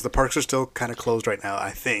of, because the parks are still kind of closed right now,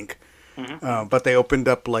 I think. But they opened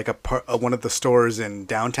up like one of the stores in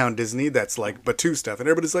downtown Disney that's like Batu stuff, and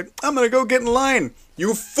everybody's like, "I'm gonna go get in line."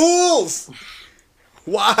 You fools!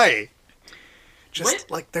 Why? Just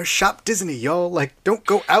What? like there's Shop Disney, y'all. Like, don't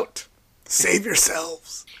go out. Save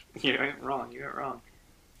yourselves. You ain't wrong. You ain't wrong.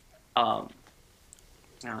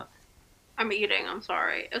 Yeah. I'm eating. I'm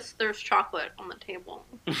sorry. There's chocolate on the table.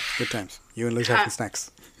 Good times. You and Liz having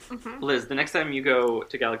snacks. Liz, the next time you go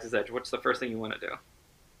to Galaxy's Edge, what's the first thing you want to do?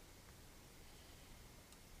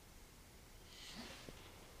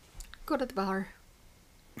 Go to the bar.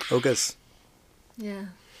 Ogas. Yeah. Go to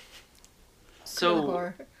the So,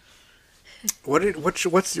 bar.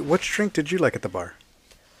 What drink did you like at the bar?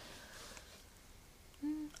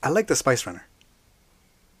 I like the Spice Runner.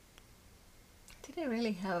 They didn't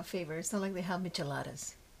really have a favor. It's not like they have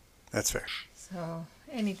micheladas. That's fair. So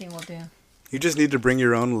anything will do. You just need to bring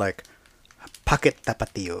your own like pocket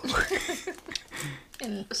tapatio.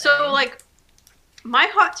 And, So, like, my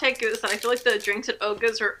hot take is that I feel like the drinks at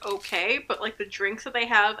Oga's are okay, but, like, the drinks that they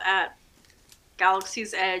have at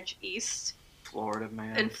Galaxy's Edge East Florida,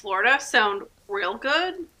 man. in Florida sound real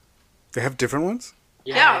good. They have different ones?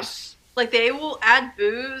 Yes. Like, they will add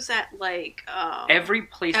booze at, like, Every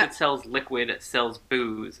place Uh, that sells liquid sells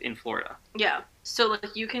booze in Florida. yeah. So,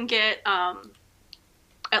 like, you can get,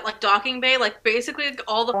 at, like, Docking Bay, like, basically like,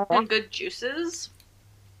 all the fucking good juices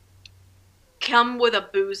come with a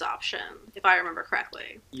booze option, if I remember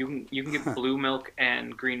correctly. You can get blue milk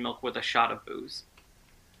and green milk with a shot of booze.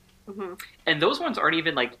 hmm And those ones aren't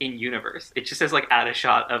even like in universe. It just says like add a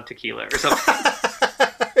shot of tequila or something.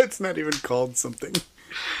 It's not even called something.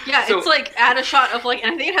 Yeah, So- it's like add a shot of like,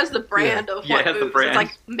 and I think it has the brand of Yeah, what it has the booze. brand. It's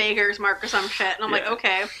like Maker's Mark or some shit, and I'm like, Yeah.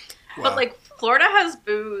 okay. Wow. But like Florida has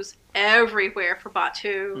booze everywhere for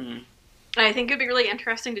Batu, Mhm. and I think it'd be really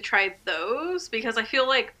interesting to try those because I feel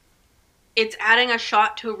like it's adding a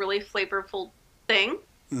shot to a really flavorful thing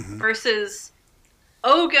Mhm. versus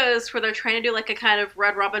Oga's where they're trying to do like a kind of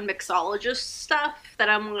Red Robin mixologist stuff that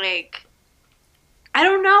I'm like, I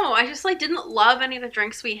don't know. I just like didn't love any of the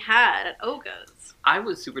drinks we had at Oga's. I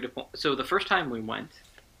was super disappointed. So the first time we went,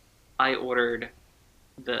 I ordered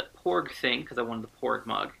the porg thing because I wanted the porg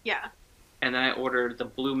mug, Yeah. and then I ordered the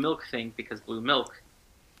blue milk thing because blue milk,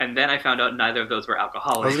 and then I found out neither of those were I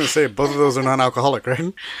alcoholic. was gonna say both of those are non-alcoholic,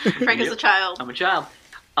 right? Frank is a Yep. child. I'm a child.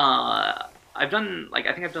 I've done like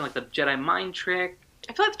I think I've done like the Jedi mind trick.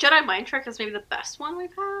 I feel like Jedi Mind Trick is maybe the best one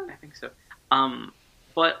we've had. I think so.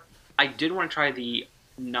 But I did want to try the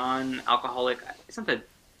non-alcoholic. It's not the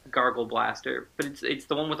Gargle Blaster, but it's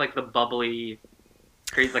the one with like the bubbly,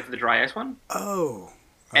 crazy like the dry ice one. Oh.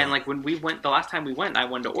 And like when we went the last time we went, I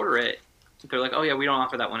wanted to order it. They're like, "Oh yeah, we don't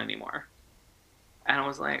offer that one anymore." And I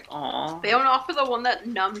was like, "Aw." They don't offer the one that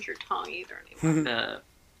numbs your tongue either anymore. The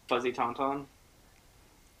fuzzy tauntaun.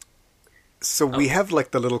 So we have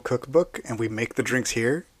like the little cookbook, and we make the drinks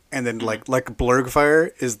here, and then like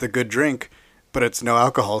Blurgfire is the good drink, but it's no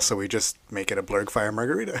alcohol, so we just make it a Blurgfire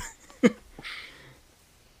margarita.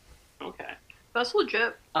 Okay. That's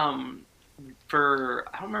legit. For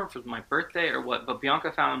I don't remember if it was my birthday or what, but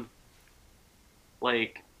Bianca found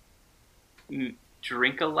like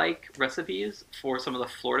drink-alike recipes for some of the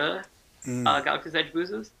Florida Galaxy's Edge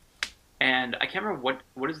boozes, and I can't remember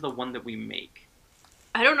what is the one that we make.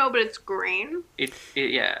 I don't know, but it's green. It's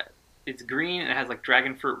green and it has like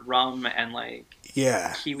dragon fruit rum and like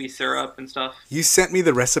Yeah. kiwi syrup and stuff. You sent me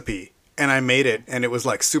the recipe, and I made it, and it was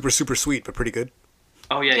like super, super sweet, but pretty good.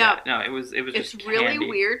 Oh yeah. Yeah. No, it was It's just really candy.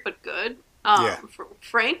 weird, but good. Yeah.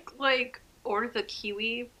 Frank like ordered the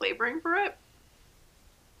kiwi flavoring for it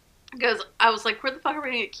because I was like, "Where the fuck are we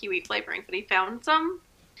gonna get kiwi flavoring?" But he found some,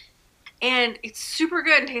 and it's super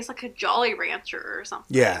good and tastes like a Jolly Rancher or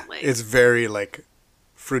something. Yeah, like, it's very like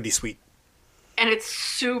fruity sweet. and it's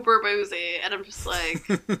super boozy, and I'm just like,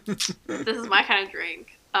 this is my kind of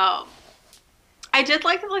drink. I did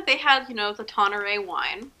like that, like they had the Tonneray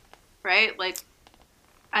wine, right? Like,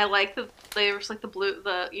 I like the flavors, like the blue,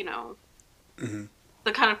 the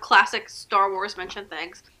kind of classic Star Wars mention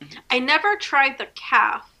things. I never tried the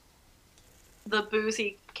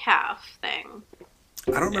boozy calf thing.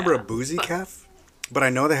 I don't remember a boozy calf, but I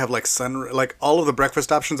know they have like like all of the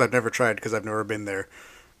breakfast options. I've never tried because I've never been there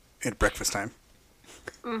at breakfast time.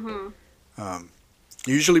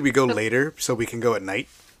 Usually we go later so we can go at night,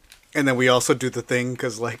 and then we also do the thing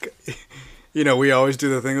because like, we always do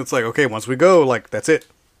the thing that's like, okay, once we go, like that's it.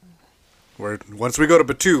 Once we go to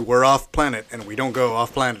Batuu, we're off planet, and we don't go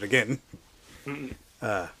off planet again.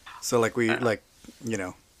 So like when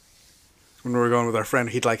we were going with our friend,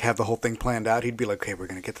 he'd like have the whole thing planned out. He'd be like, okay, we're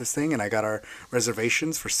going to get this thing, and I got our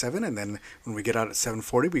reservations for 7, and then when we get out at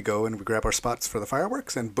 7:40, we go and we grab our spots for the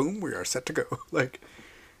fireworks, and boom, we are set to go. Like,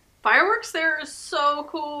 Fireworks there is so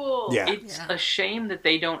cool. yeah. It's a shame that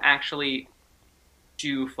they don't actually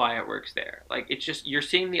do fireworks there. Like, it's just, you're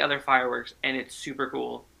seeing the other fireworks, and it's super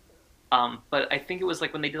cool. But I think it was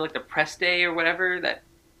like when they did like the press day or whatever that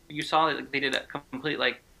you saw, like, they did a complete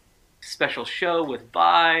like special show with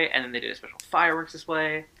Vi, and then they did a special fireworks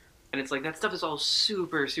display, and it's like that stuff is all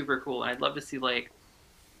super, super cool, and I'd love to see like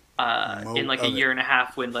in like a year and a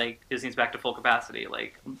half when like Disney's back to full capacity,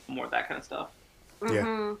 like more of that kind of stuff.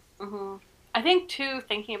 Yeah. I think too,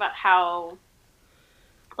 thinking about how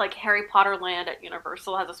like Harry Potter Land at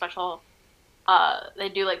Universal has a special they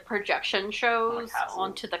do like projection shows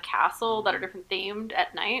onto the castle that are different themed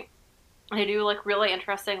at night. And they do like really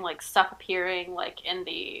interesting like stuff appearing like in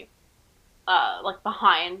the like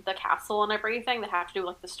behind the castle and everything that have to do with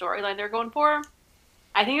like the storyline they're going for.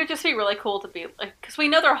 I think it'd just be really cool to be like, because we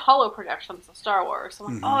know they're hollow projections of Star Wars. So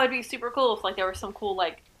I'm like, oh, it'd be super cool if like there were some cool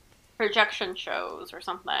like projection shows or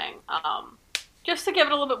something, just to give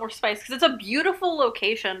it a little bit more spice, because it's a beautiful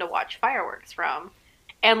location to watch fireworks from,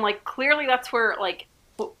 and like clearly that's where like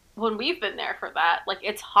when we've been there for that, like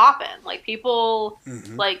it's hopping, like people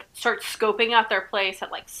like start scoping out their place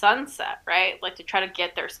at like sunset, right, like to try to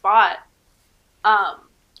get their spot,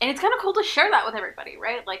 and it's kind of cool to share that with everybody,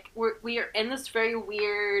 right? Like we are in this very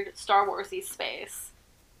weird Star Wars-y space,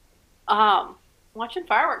 watching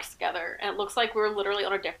fireworks together, and it looks like we're literally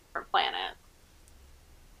on a different planet.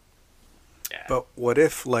 Yeah. But what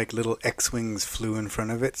if like little X-wings flew in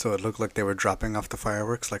front of it, so it looked like they were dropping off the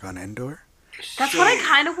fireworks like on Endor? That's what I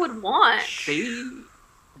kind of would want.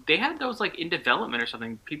 They had those like in development or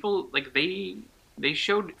something. People like they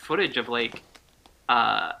showed footage of like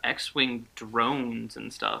X-wing drones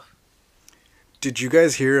and stuff. Did you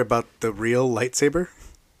guys hear about the real lightsaber?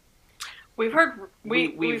 We've heard.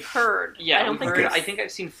 We've heard. Yeah, I don't think. heard. I think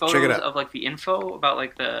I've seen Check it photos out. of like the info about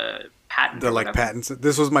like the patent. The or like whatever. patents.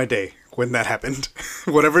 This was my day when that happened.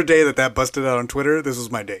 Whatever day that busted out on Twitter, this was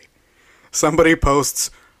my day. Somebody posts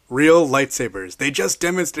real lightsabers. They just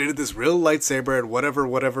demonstrated this real lightsaber at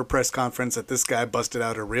whatever press conference that this guy busted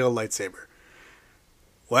out a real lightsaber.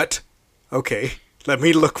 What? Okay, let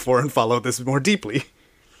me look for and follow this more deeply.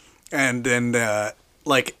 And then,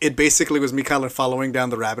 like, it basically was me kind of following down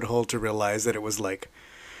the rabbit hole to realize that it was like,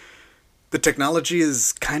 the technology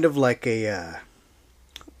is kind of like a,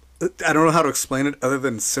 I don't know how to explain it other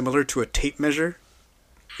than similar to a tape measure.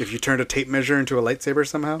 If you turned a tape measure into a lightsaber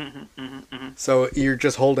somehow. So you're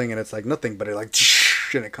just holding and it's like nothing, but it like,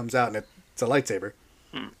 and it comes out and it's a lightsaber.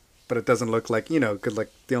 But it doesn't look like, because like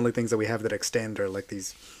the only things that we have that extend are like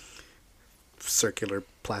these circular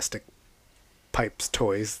plastic pipes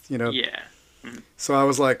toys, Yeah. So I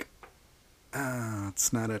was like,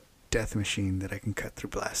 It's not a death machine that I can cut through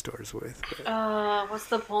blast doors with. But What's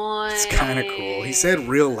the point? it's kind of cool. He said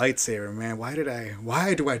real lightsaber, man.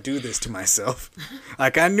 Why do I do this to myself?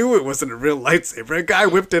 Like, I knew it wasn't a real lightsaber. A guy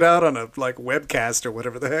whipped it out on a, like, webcast or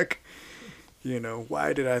whatever the heck. You know,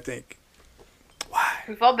 why did I think? Why?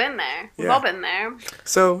 We've all been there. We've Yeah. all been there.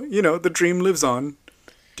 So, you know, the dream lives on.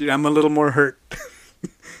 Dude, I'm a little more hurt.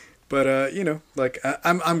 But, you know, like,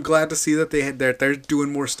 I'm glad to see that they're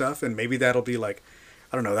doing more stuff, and maybe that'll be, like,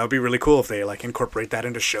 I don't know, that would be really cool if they, like, incorporate that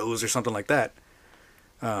into shows or something like that.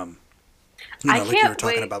 You know, I like you were can't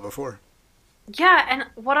talking wait. about before. Yeah, and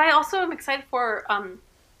what I also am excited for,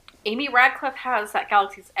 Amy Radcliffe has that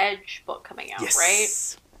Galaxy's Edge book coming out, Yes.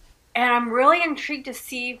 right? And I'm really intrigued to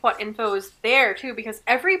see what info is there too, because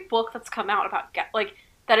every book that's come out about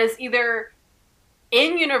that is either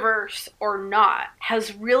in universe or not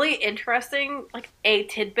has really interesting a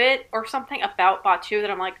tidbit or something about Batu that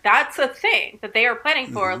I'm like, that's a thing that they are planning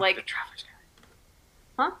for. Mm-hmm. Like,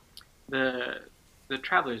 huh? The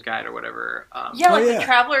Traveler's Guide or whatever. Yeah, Oh, the yeah.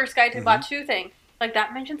 Traveler's Guide to Mhm. Batu thing. Like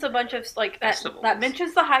that mentions a bunch of Festivals. that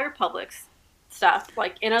mentions the High Republic's stuff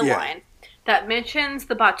in a Yeah. line. That mentions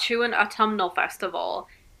the Batuan Autumnal Festival,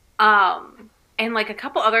 and a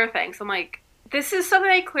couple other things. I'm like, this is something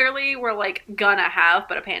they clearly were gonna have,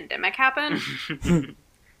 but a pandemic happened.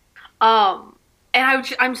 And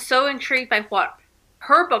I'm so intrigued by what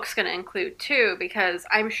her book's gonna include too, because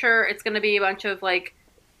I'm sure it's gonna be a bunch of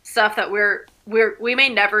stuff that we may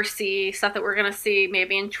never see, stuff that we're gonna see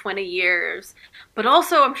maybe in 20 years. But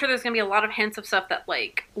also, I'm sure there's gonna be a lot of hints of stuff that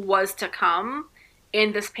was to come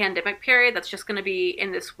in this pandemic period. That's just gonna be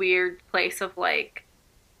in this weird place of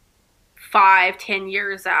 5-10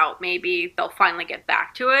 years out. Maybe they'll finally get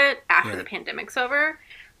back to it after Right. the pandemic's over.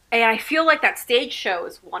 And I feel like that stage show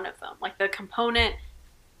is one of them. The component,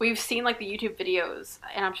 we've seen the YouTube videos,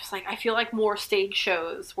 and I'm just I feel like more stage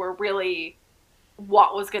shows were really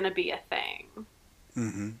what was going to be a thing.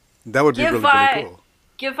 Mm-hmm. That would be Give really, Vi- really cool.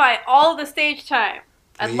 Give Vi all the stage time.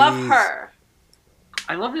 I love Please. her.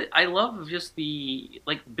 I love it. I love just the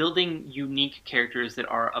building unique characters that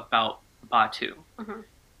are about Batu, Mhm.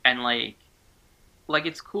 and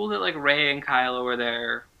it's cool that Rey and Kylo are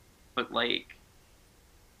there, but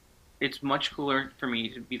it's much cooler for me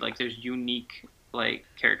to be there's unique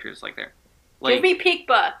characters there. Give me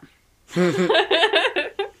Peekba.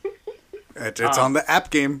 It's on the app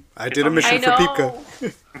game. I did a on the- mission I for know.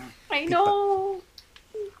 Pika. I know.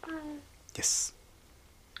 Yes.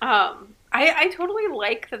 I totally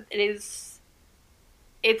like that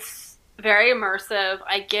it's very immersive.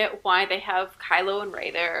 I get why they have Kylo and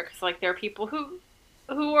Rey there, because there are people who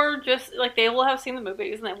are just they will have seen the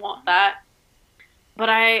movies and they want that. But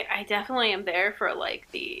I definitely am there for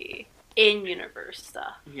the in-universe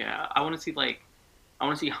stuff. Yeah, I want to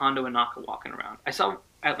see Hondo and Naka walking around. I saw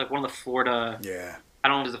at one of the Florida. Yeah. I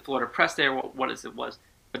don't know if it was the Florida press day or what it was,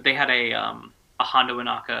 but they had a Hondo and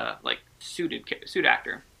Naka suit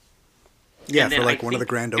actor. Yeah, And for then I one of the think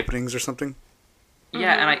grand if- openings or something.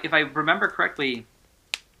 Yeah, and if I remember correctly,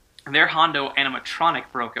 their Hondo animatronic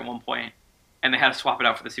broke at one point, and they had to swap it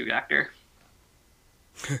out for the suit actor.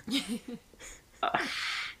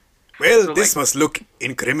 Well, So, this must look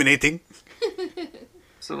incriminating.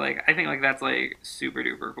 So I think that's super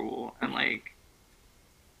duper cool, and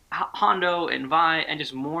Hondo and Vi and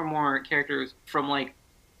just more and more characters from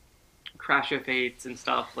Crash of Fates and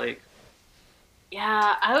stuff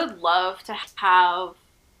Yeah, I would love to have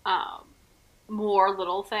more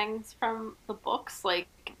little things from the books,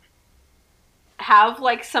 have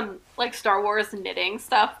some Star Wars knitting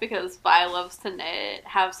stuff because Vi loves to knit.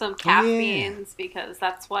 Have some calf yeah. beans because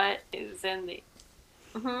that's what is in the.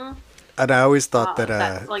 And I always thought that,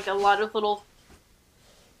 a lot of little.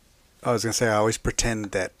 I was going to say, I always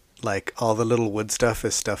pretend that, all the little wood stuff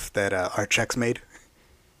is stuff that Archex made.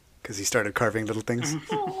 Because he started carving little things.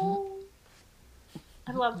 Oh,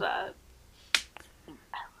 I love that.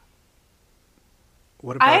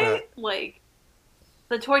 What about, I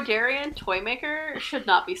the Toydarian toy maker should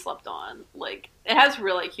not be slept on. It has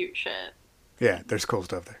really cute shit. yeah, there's cool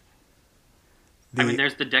stuff there. I mean,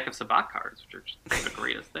 there's the deck of Sabacc cards, which are just the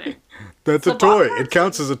greatest thing. That's a Sabacc toy. cards? It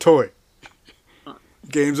counts as a toy.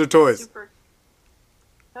 Games are toys. Super.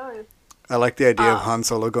 Oh, I like the idea of Han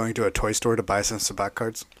Solo going to a toy store to buy some Sabacc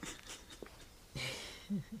cards.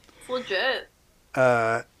 it's legit.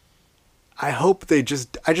 I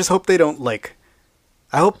just hope they don't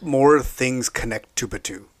I hope more things connect to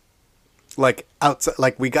Batu.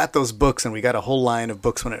 Outside, we got those books and we got a whole line of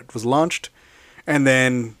books when it was launched. And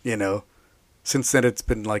then, since then it's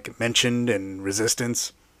been mentioned in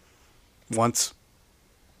Resistance once.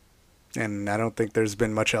 And I don't think there's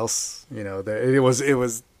been much else.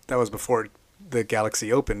 That was before the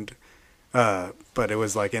galaxy opened, but it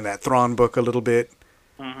was like in that Thrawn book a little bit.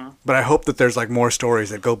 Mm-hmm. But I hope that there's like more stories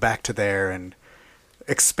that go back to there and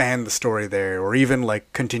expand the story there, or even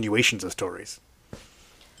like continuations of stories.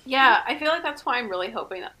 Yeah, I feel like that's why I'm really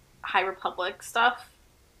hoping that High Republic stuff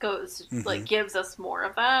goes, like, gives us more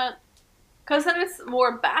of that. Because then it's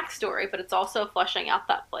more backstory, but it's also fleshing out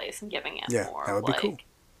that place and giving it more. That would be cool.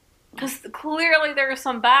 Because clearly there's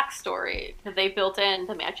some backstory that they built in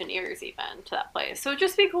the Imagineers even to that place. So it'd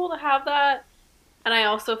just be cool to have that. And I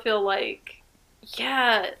also feel like,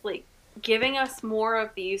 yeah, like, giving us more of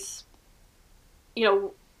these,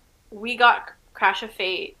 we got Crash of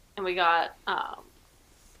Fate and we got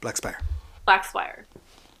Black Spire.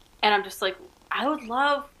 And I'm just like, I would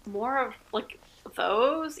love more of, like,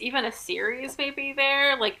 those, even a series maybe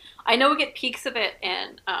there. Like, I know we get peaks of it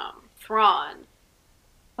in Thrawn,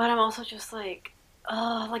 but I'm also just like,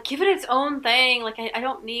 give it its own thing. Like, I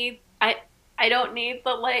don't need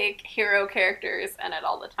the, like, hero characters in it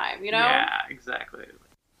all the time, Yeah, exactly.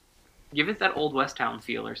 Give it that Old West Town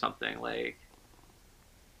feel or something. Like,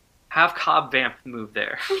 have Cobb Vanth move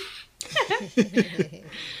there. What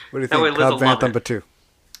do you That way think? Liz will Cobb Vanth love it. number 2.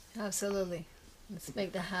 Absolutely. Let's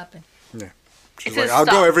make that happen. Yeah. It's She's his like, I'll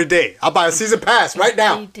go stuff. every day. I'll buy a season pass right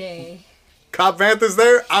now. Every day. Cobb Vanth is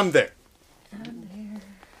there. I'm there.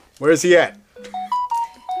 Where's he at?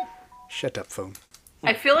 Shut up, phone.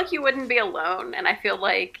 I feel like you wouldn't be alone, and I feel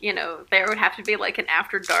like, there would have to be, like, an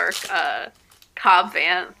After Dark Cobb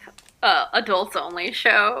Vanth adults only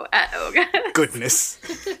show at Oga. Goodness.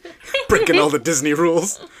 Breaking all the Disney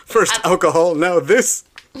rules. First alcohol, now this.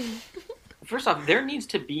 First off, there needs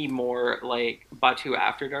to be more, like, Batuu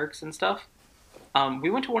After Darks and stuff. We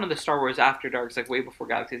went to one of the Star Wars After Darks, like, way before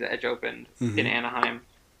Galaxy's Edge opened in Anaheim,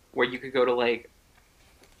 where you could go to, like,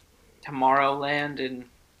 Tomorrowland and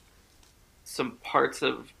some parts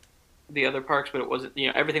of the other parks, but it wasn't,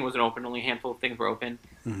 everything wasn't open, only a handful of things were open.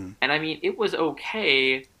 And I mean, it was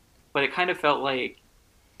okay, but it kind of felt like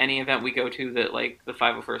any event we go to that, like, the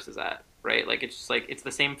 501st is at, right? Like, it's just, like, it's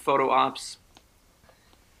the same photo ops,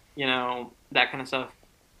 that kind of stuff.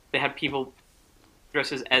 They had people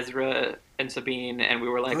dressed as Ezra and Sabine, and we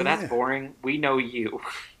were like, that's boring. We know you.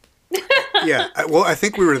 Yeah, I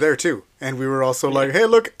think we were there too. And we were also like, hey,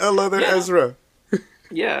 look, another Ezra.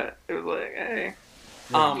 Yeah, it was like, hey.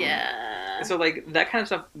 Yeah. So, like, that kind of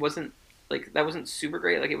stuff wasn't, like, that wasn't super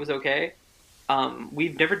great. Like, it was okay.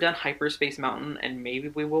 We've never done Hyperspace Mountain, and maybe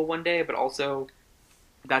we will one day, but also,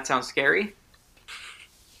 that sounds scary.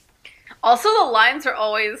 Also, the lines are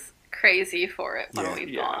always crazy for it when we've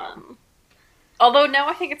Yeah. gone. Although now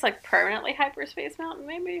I think it's, like, permanently Hyperspace Mountain,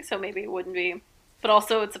 maybe, so maybe it wouldn't be. But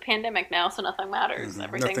also, it's a pandemic now, so nothing matters.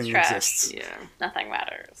 Everything's Nothing trash. exists. Yeah. Nothing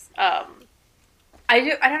matters. I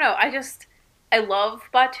don't know. I love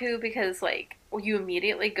Batuu because, like, you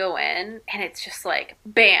immediately go in and it's just like,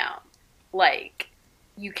 bam. Like,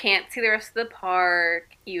 you can't see the rest of the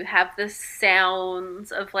park. You have the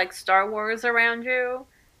sounds of, like, Star Wars around you.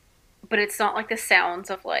 But it's not like the sounds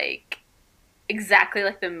of, like, exactly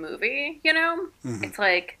like the movie, It's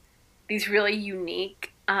like these really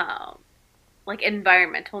unique, like,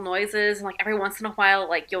 environmental noises. And, like, every once in a while,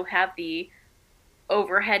 like, you'll have the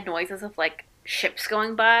overhead noises of, like, ships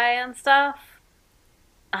going by and stuff.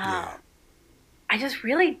 I just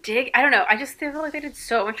really I don't know, I just feel like they did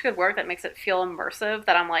so much good work that makes it feel immersive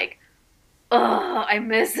that I'm like, oh, I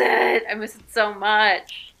miss it so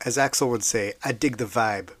much. As Axel would say, I dig the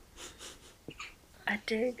vibe. I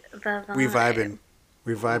dig the vibe.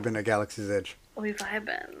 We vibing at Galaxy's Edge. We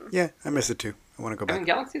vibing. Yeah, I miss it too. I want to go I back. mean,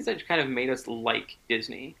 Galaxy's Edge kind of made us like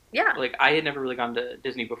Disney. Yeah. Like, I had never really gone to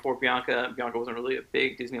Disney before Bianca. Bianca wasn't really a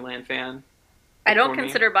big Disneyland fan. I don't before me.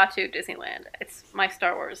 consider Batuu Disneyland. It's my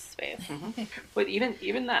Star Wars space. But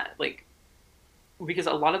even that, like, because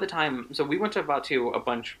a lot of the time, so we went to Batuu a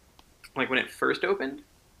bunch, like, when it first opened,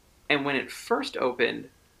 and when it first opened,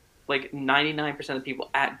 like, 99% of the people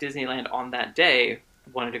at Disneyland on that day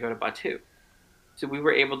wanted to go to Batuu. So we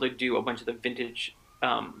were able to do a bunch of the vintage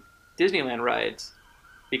Disneyland rides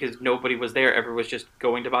because nobody was there. Everyone was just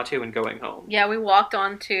going to Batuu and going home. Yeah, we walked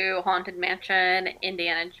on to Haunted Mansion,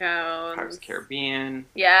 Indiana Jones. Pirates of the Caribbean.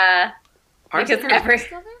 Yeah. Pirates of the Because Caribbean.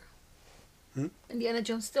 Still there? Indiana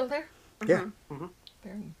Jones still there? Yeah.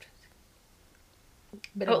 Very interesting.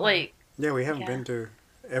 But, like, Yeah, we haven't Yeah. been to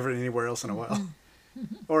anywhere else in a while.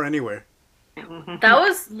 Or anywhere. that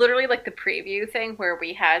was literally, like, the preview thing where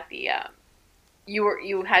we had the,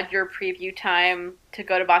 you had your preview time to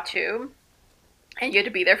go to Batuu, and you had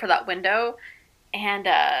to be there for that window, and,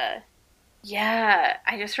 yeah,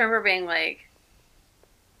 I just remember being like,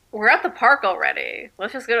 we're at the park already.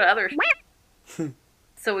 Let's just go to other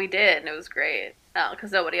So we did, and it was great.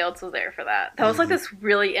 Because nobody else was there for that. That was like this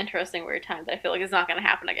really interesting weird time that I feel like is not going to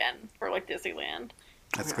happen again for like Disneyland.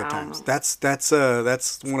 That's good times.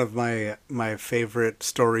 That's one of my favorite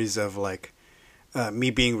stories of like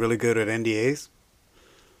me being really good at NDAs.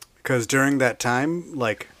 Because during that time,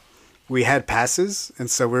 like, we had passes,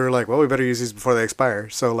 and so we were like, well, we better use these before they expire.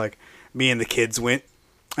 So like, me and the kids went,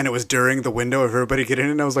 and it was during the window of everybody getting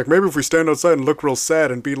in. And I was like, maybe if we stand outside and look real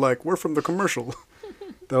sad and be like, we're from the commercial,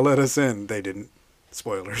 they'll let us in. They didn't.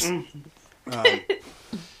 Spoilers.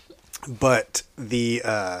 But we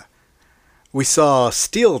saw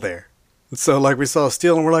Steel there. So like we saw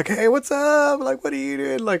Steel and we're like, hey, what's up? Like, what are you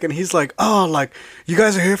doing? Like, and he's like, oh, like, you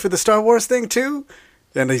guys are here for the Star Wars thing too?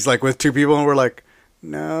 And he's like with two people and we're like,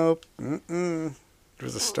 nope,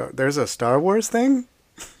 there's a Star Wars thing?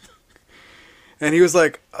 And he was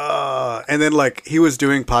like, and then like he was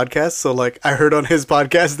doing podcasts. So like I heard on his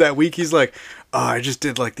podcast that week, he's like, oh, I just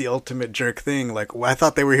did like the ultimate jerk thing. Like I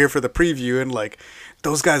thought they were here for the preview and like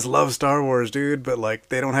those guys love Star Wars, dude. But like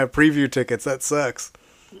they don't have preview tickets. That sucks.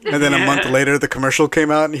 And then a month later, the commercial came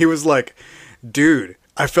out and he was like, dude,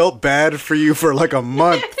 I felt bad for you for like a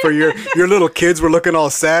month. For your little kids were looking all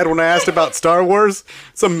sad when I asked about Star Wars.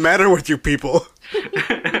 What's the matter with you people?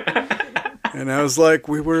 And I was like,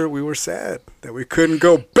 we were sad that we couldn't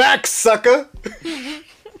go back, sucker.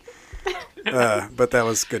 But that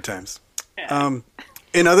was good times.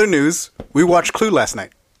 In other news, we watched Clue last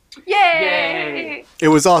night. Yay! It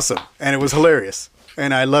was awesome, and it was hilarious,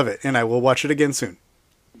 and I love it, and I will watch it again soon.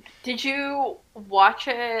 Did you watch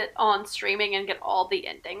it on streaming and get all the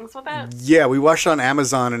endings with it? Yeah, we watched it on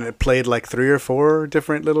Amazon, and it played like 3 or 4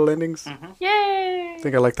 different little endings. Mm-hmm. Yay! I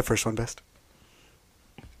think I like the first one best.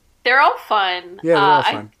 They're all fun. Yeah, they're all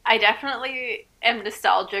fun. I definitely am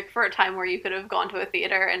nostalgic for a time where you could have gone to a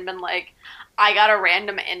theater and been like, I got a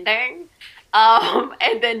random ending,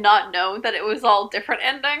 and then not known that it was all different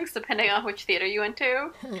endings depending on which theater you went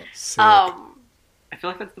to. Sick. I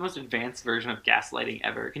feel like that's the most advanced version of gaslighting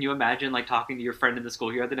ever. Can you imagine like talking to your friend in the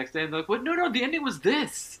school yard the next day and they're like, "What? No, the ending was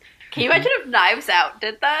this." Can you imagine if Knives Out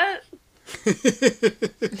did that?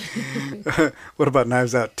 What about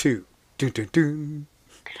Knives Out 2? Dun, dun, dun.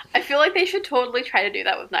 I feel like they should totally try to do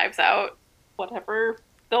that with Knives Out, whatever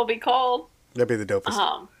they'll be called. That'd be the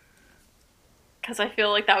dopest. Because I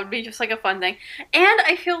feel like that would be just like a fun thing. And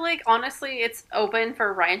I feel like, honestly, it's open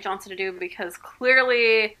for Rian Johnson to do because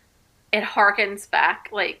clearly it harkens back,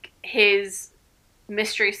 like, his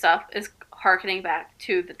mystery stuff is harkening back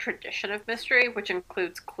to the tradition of mystery, which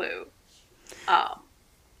includes Clue.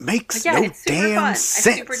 Makes yeah, no it's super damn fun. sense.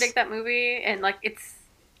 I super dig that movie, and, like, it's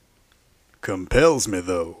Compels me,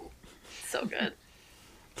 though. so good.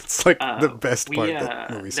 It's like the best part of that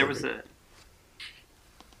movie. There was It's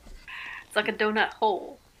like a donut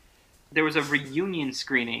hole. There was a reunion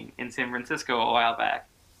screening in San Francisco a while back.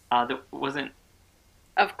 That wasn't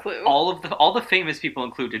Of Clue. all the famous people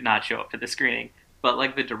in Clue did not show up to the screening, but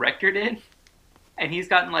like the director did, and he's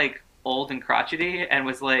gotten like old and crotchety and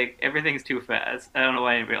was like, everything's too fast. I don't know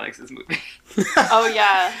why anybody likes this movie. Oh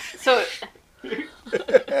yeah. So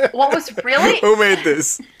what was really? Who made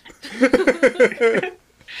this?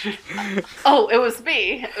 Oh, it was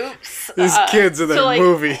me. Oops. These kids in their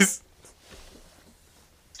movies.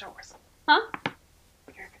 Star Wars. Huh?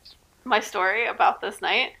 My story about this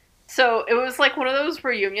night. So it was like one of those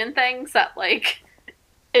reunion things that like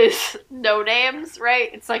is no names, right?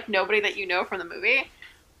 It's like nobody that you know from the movie.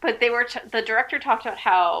 But they were the director talked about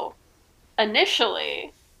how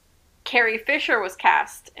initially Carrie Fisher was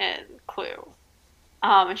cast in Clue.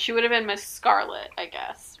 And she would have been Miss Scarlet, I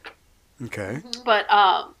guess. Okay. But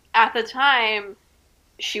at the time,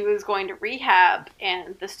 she was going to rehab,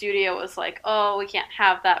 and the studio was like, oh, we can't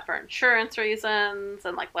have that for insurance reasons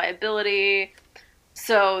and, like, liability.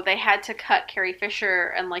 So they had to cut Carrie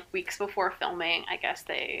Fisher, and, like, weeks before filming, I guess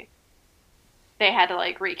they had to,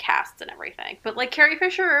 like, recast and everything. But, like, Carrie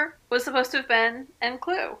Fisher was supposed to have been in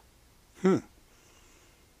Clue.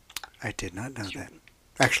 I did not know that.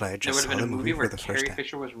 Actually, I just saw the movie for the first Carrie time.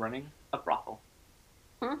 Fisher was running a brothel.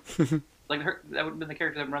 Like that would have been the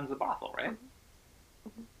character that runs the brothel, right?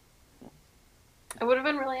 It would have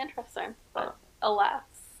been really interesting, but alas.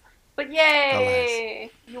 But yay!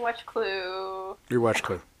 You watch Clue. You watch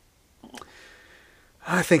Clue.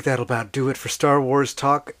 I think that'll about do it for Star Wars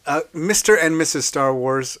talk. Mr. and Mrs. Star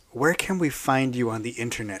Wars, where can we find you on the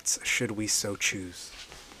internets, should we so choose?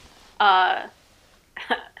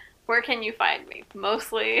 Where can you find me?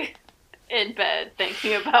 Mostly in bed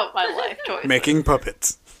thinking about my life choices. Making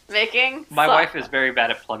puppets. Making. My some- wife is very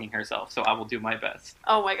bad at plugging herself, so I will do my best.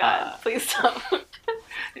 Oh my god! Please don't.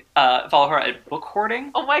 Follow her at Book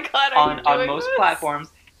Hoarding Oh my god! Are you on doing most this? platforms,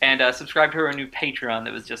 and subscribe to her new Patreon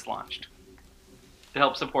that was just launched to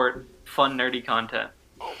help support fun, nerdy content.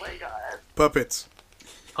 Oh my god! Puppets.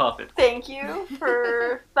 Puppet. Thank you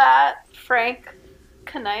for that, Frank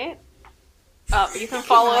Knight. You can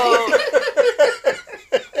follow.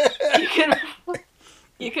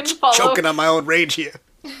 you can follow Choking on my own rage here.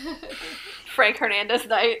 Frank Hernandez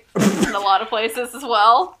Knight in a lot of places as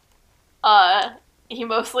well. He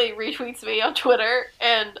mostly retweets me on Twitter,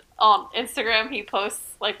 and on Instagram he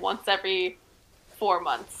posts like once every 4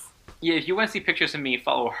 months. Yeah, if you want to see pictures of me,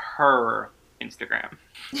 follow her Instagram.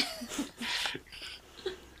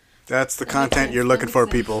 That's the content sense, you're looking that for,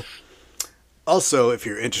 makes sense. people. Also, if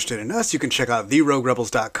you're interested in us, you can check out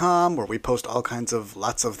theroguerebels.com, where we post all kinds of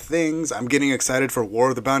lots of things. I'm getting excited for War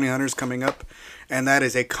of the Bounty Hunters coming up, and that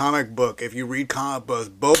is a comic book. If you read comic books,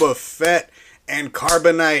 Boba Fett and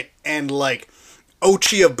Carbonite and like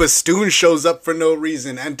Ochi of Bastoon shows up for no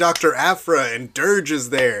reason, and Dr. Aphra and Dirge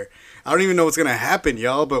is there. I don't even know what's gonna happen,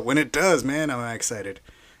 y'all, but when it does, man, I'm excited.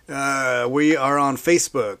 We are on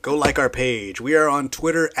Facebook. Go like our page. We are on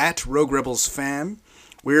Twitter at Rogue Rebels Fam.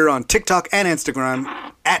 We're on TikTok and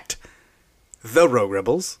Instagram at The Rogue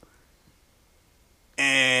Rebels.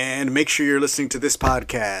 And make sure you're listening to this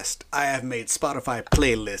podcast. I have made Spotify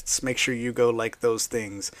playlists. Make sure you go like those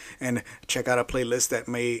things and check out a playlist that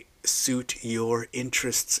may suit your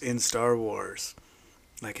interests in Star Wars.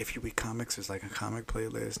 Like if you read comics, there's like a comic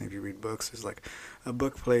playlist, and if you read books, there's like a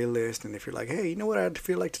book playlist, and if you're like, hey, you know what I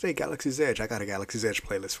feel like today? Galaxy's Edge. I got a Galaxy's Edge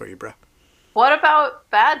playlist for you, bro. What about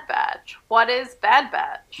Bad Batch? What is Bad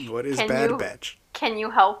Batch? What is Can Bad you- Batch? Can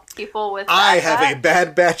you help people with I Bad have Batch? a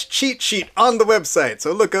Bad Batch cheat sheet on the website,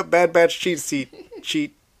 so look up Bad Batch cheat sheet,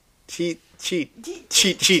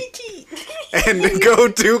 and go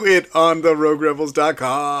to it on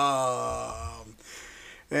theroguerebels.com.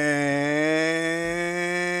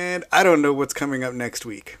 And I don't know what's coming up next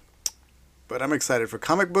week, but I'm excited for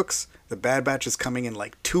comic books. The Bad Batch is coming in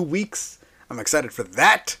like 2 weeks. I'm excited for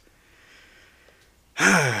that.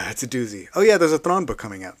 It's a doozy. Oh yeah, there's a Thrawn book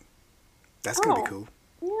coming out. That's gonna be Oh. cool.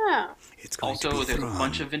 Yeah. It's going to Also, be there's a Thrawn.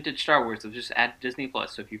 bunch of vintage Star Wars that just add Disney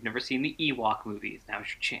Plus. So if you've never seen the Ewok movies, now's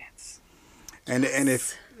your chance. And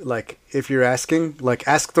if you're asking, like,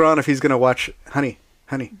 ask Thrawn if he's gonna watch, honey,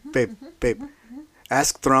 babe,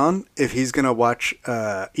 ask Thrawn if he's gonna watch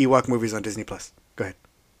Ewok movies on Disney Plus. Go ahead.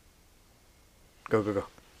 Go.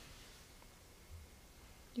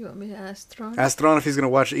 You want me to ask Thrawn? Ask Thrawn if he's gonna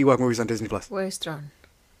watch Ewok movies on Disney Plus. Where's Thrawn?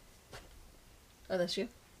 Oh, that's you.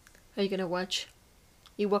 Are you gonna watch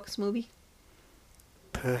Ewoks movie?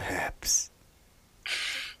 Perhaps.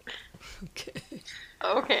 Okay.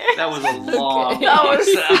 Okay. That was a long. That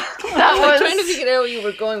was- sound. That I'm trying to was figure out where you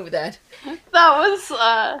were going with that.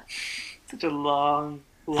 Such a long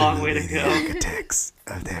way to go. Architects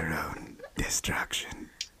of their own destruction.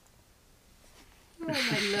 Oh,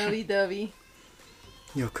 my lovey-dovey.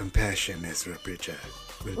 Your compassion, Ezra Bridger.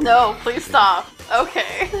 will be No, please stop.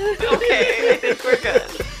 Okay. Okay, I think we're good.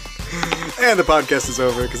 And the podcast is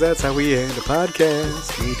over, because that's how we end a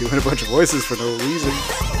podcast. Me doing a bunch of voices for no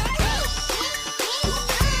reason.